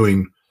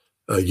pursuing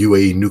a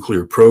UAE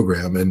nuclear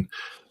program. And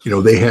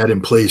they had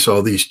in place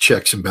all these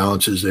checks and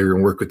balances. They were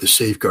going to work with the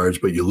safeguards,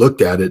 but you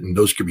looked at it and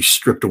those could be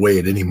stripped away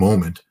at any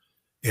moment.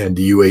 And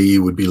the UAE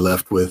would be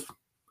left with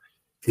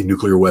a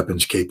nuclear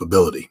weapons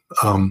capability.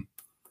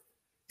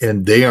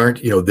 And they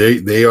aren't,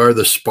 they are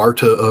the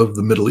Sparta of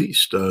the Middle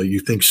East. You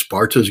think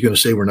Sparta is going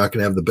to say we're not going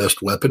to have the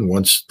best weapon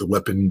once the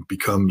weapon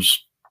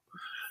becomes,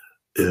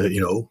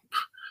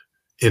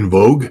 in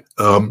vogue.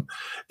 And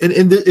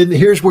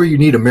here's where you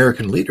need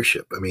American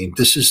leadership. I mean,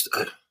 this is,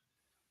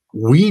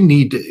 we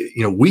need to,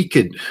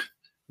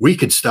 we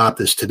could stop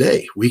this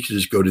today. We could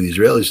just go to the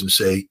Israelis and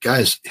say,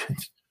 guys,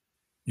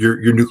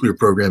 your nuclear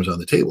program's on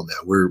the table now.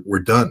 We're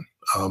done.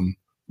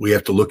 We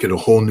have to look at a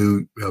whole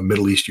new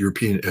Middle East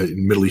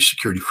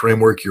security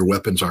framework. Your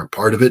weapons aren't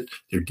part of it.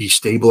 They're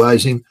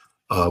destabilizing.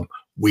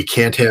 We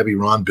can't have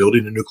Iran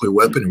building a nuclear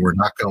weapon, and we're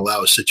not going to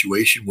allow a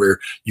situation where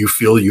you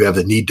feel you have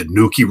the need to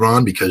nuke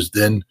Iran because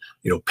then,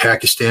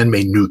 Pakistan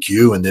may nuke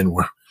you, and then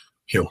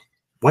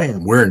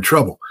wham, we're in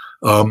trouble.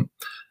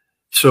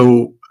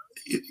 So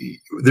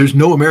there's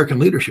no American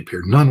leadership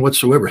here, none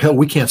whatsoever. Hell,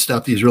 we can't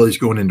stop the Israelis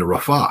going into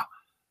Rafah,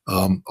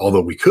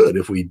 although we could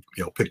if we,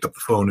 picked up the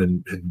phone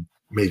and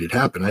made it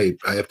happen. I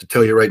have to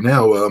tell you right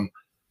now,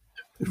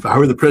 if I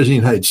were the president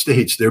of the United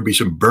States, there'd be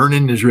some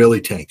burning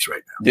Israeli tanks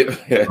right now.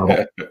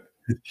 Yeah.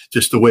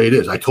 Just the way it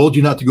is. I told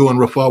you not to go on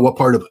Rafah. What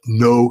part of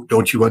no,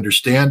 don't you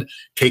understand?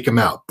 Take them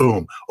out.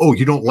 Boom. Oh,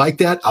 you don't like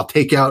that? I'll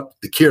take out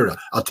the Kira.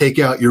 I'll take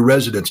out your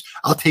residents.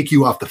 I'll take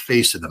you off the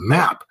face of the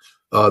map.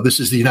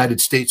 This is the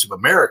United States of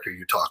America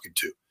you're talking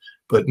to.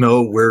 But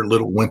no, we're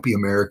little wimpy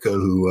America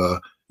who,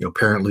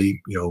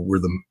 apparently, we're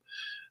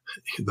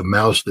the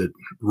mouse that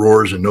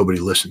roars and nobody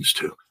listens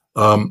to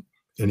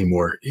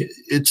anymore.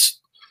 It's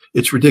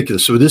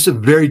ridiculous. So this is a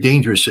very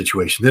dangerous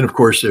situation. Then, of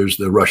course, there's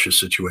the Russia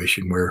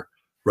situation where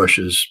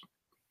Russia's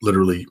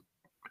literally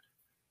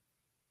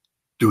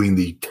doing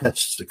the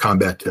tests, the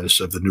combat tests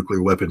of the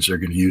nuclear weapons they're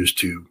going to use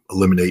to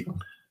eliminate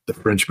the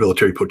French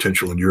military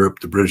potential in Europe,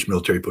 the British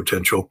military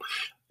potential.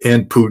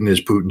 And Putin,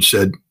 as Putin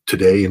said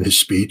today in his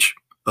speech,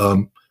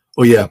 oh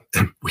yeah,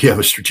 we have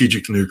a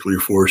strategic nuclear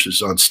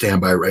forces on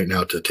standby right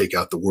now to take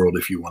out the world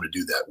if you want to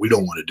do that. We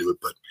don't want to do it,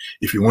 but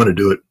if you want to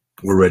do it,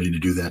 we're ready to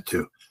do that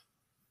too.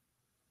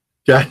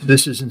 Yeah,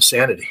 this is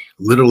insanity,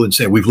 literal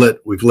insanity.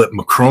 We've let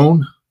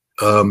Macron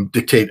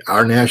dictate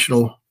our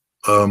national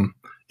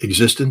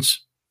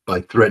existence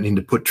by threatening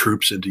to put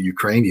troops into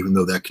Ukraine, even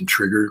though that can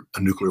trigger a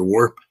nuclear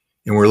war.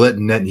 And we're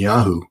letting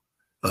Netanyahu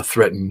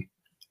threaten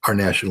our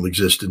national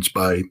existence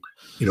by,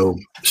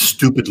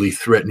 stupidly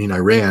threatening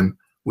Iran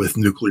with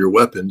nuclear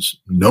weapons,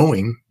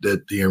 knowing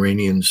that the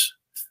Iranians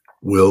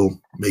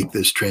will make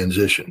this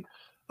transition.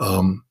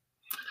 And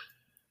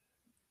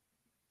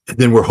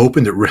then we're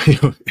hoping that,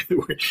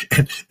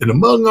 and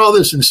among all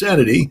this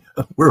insanity,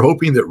 we're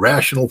hoping that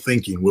rational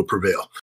thinking will prevail.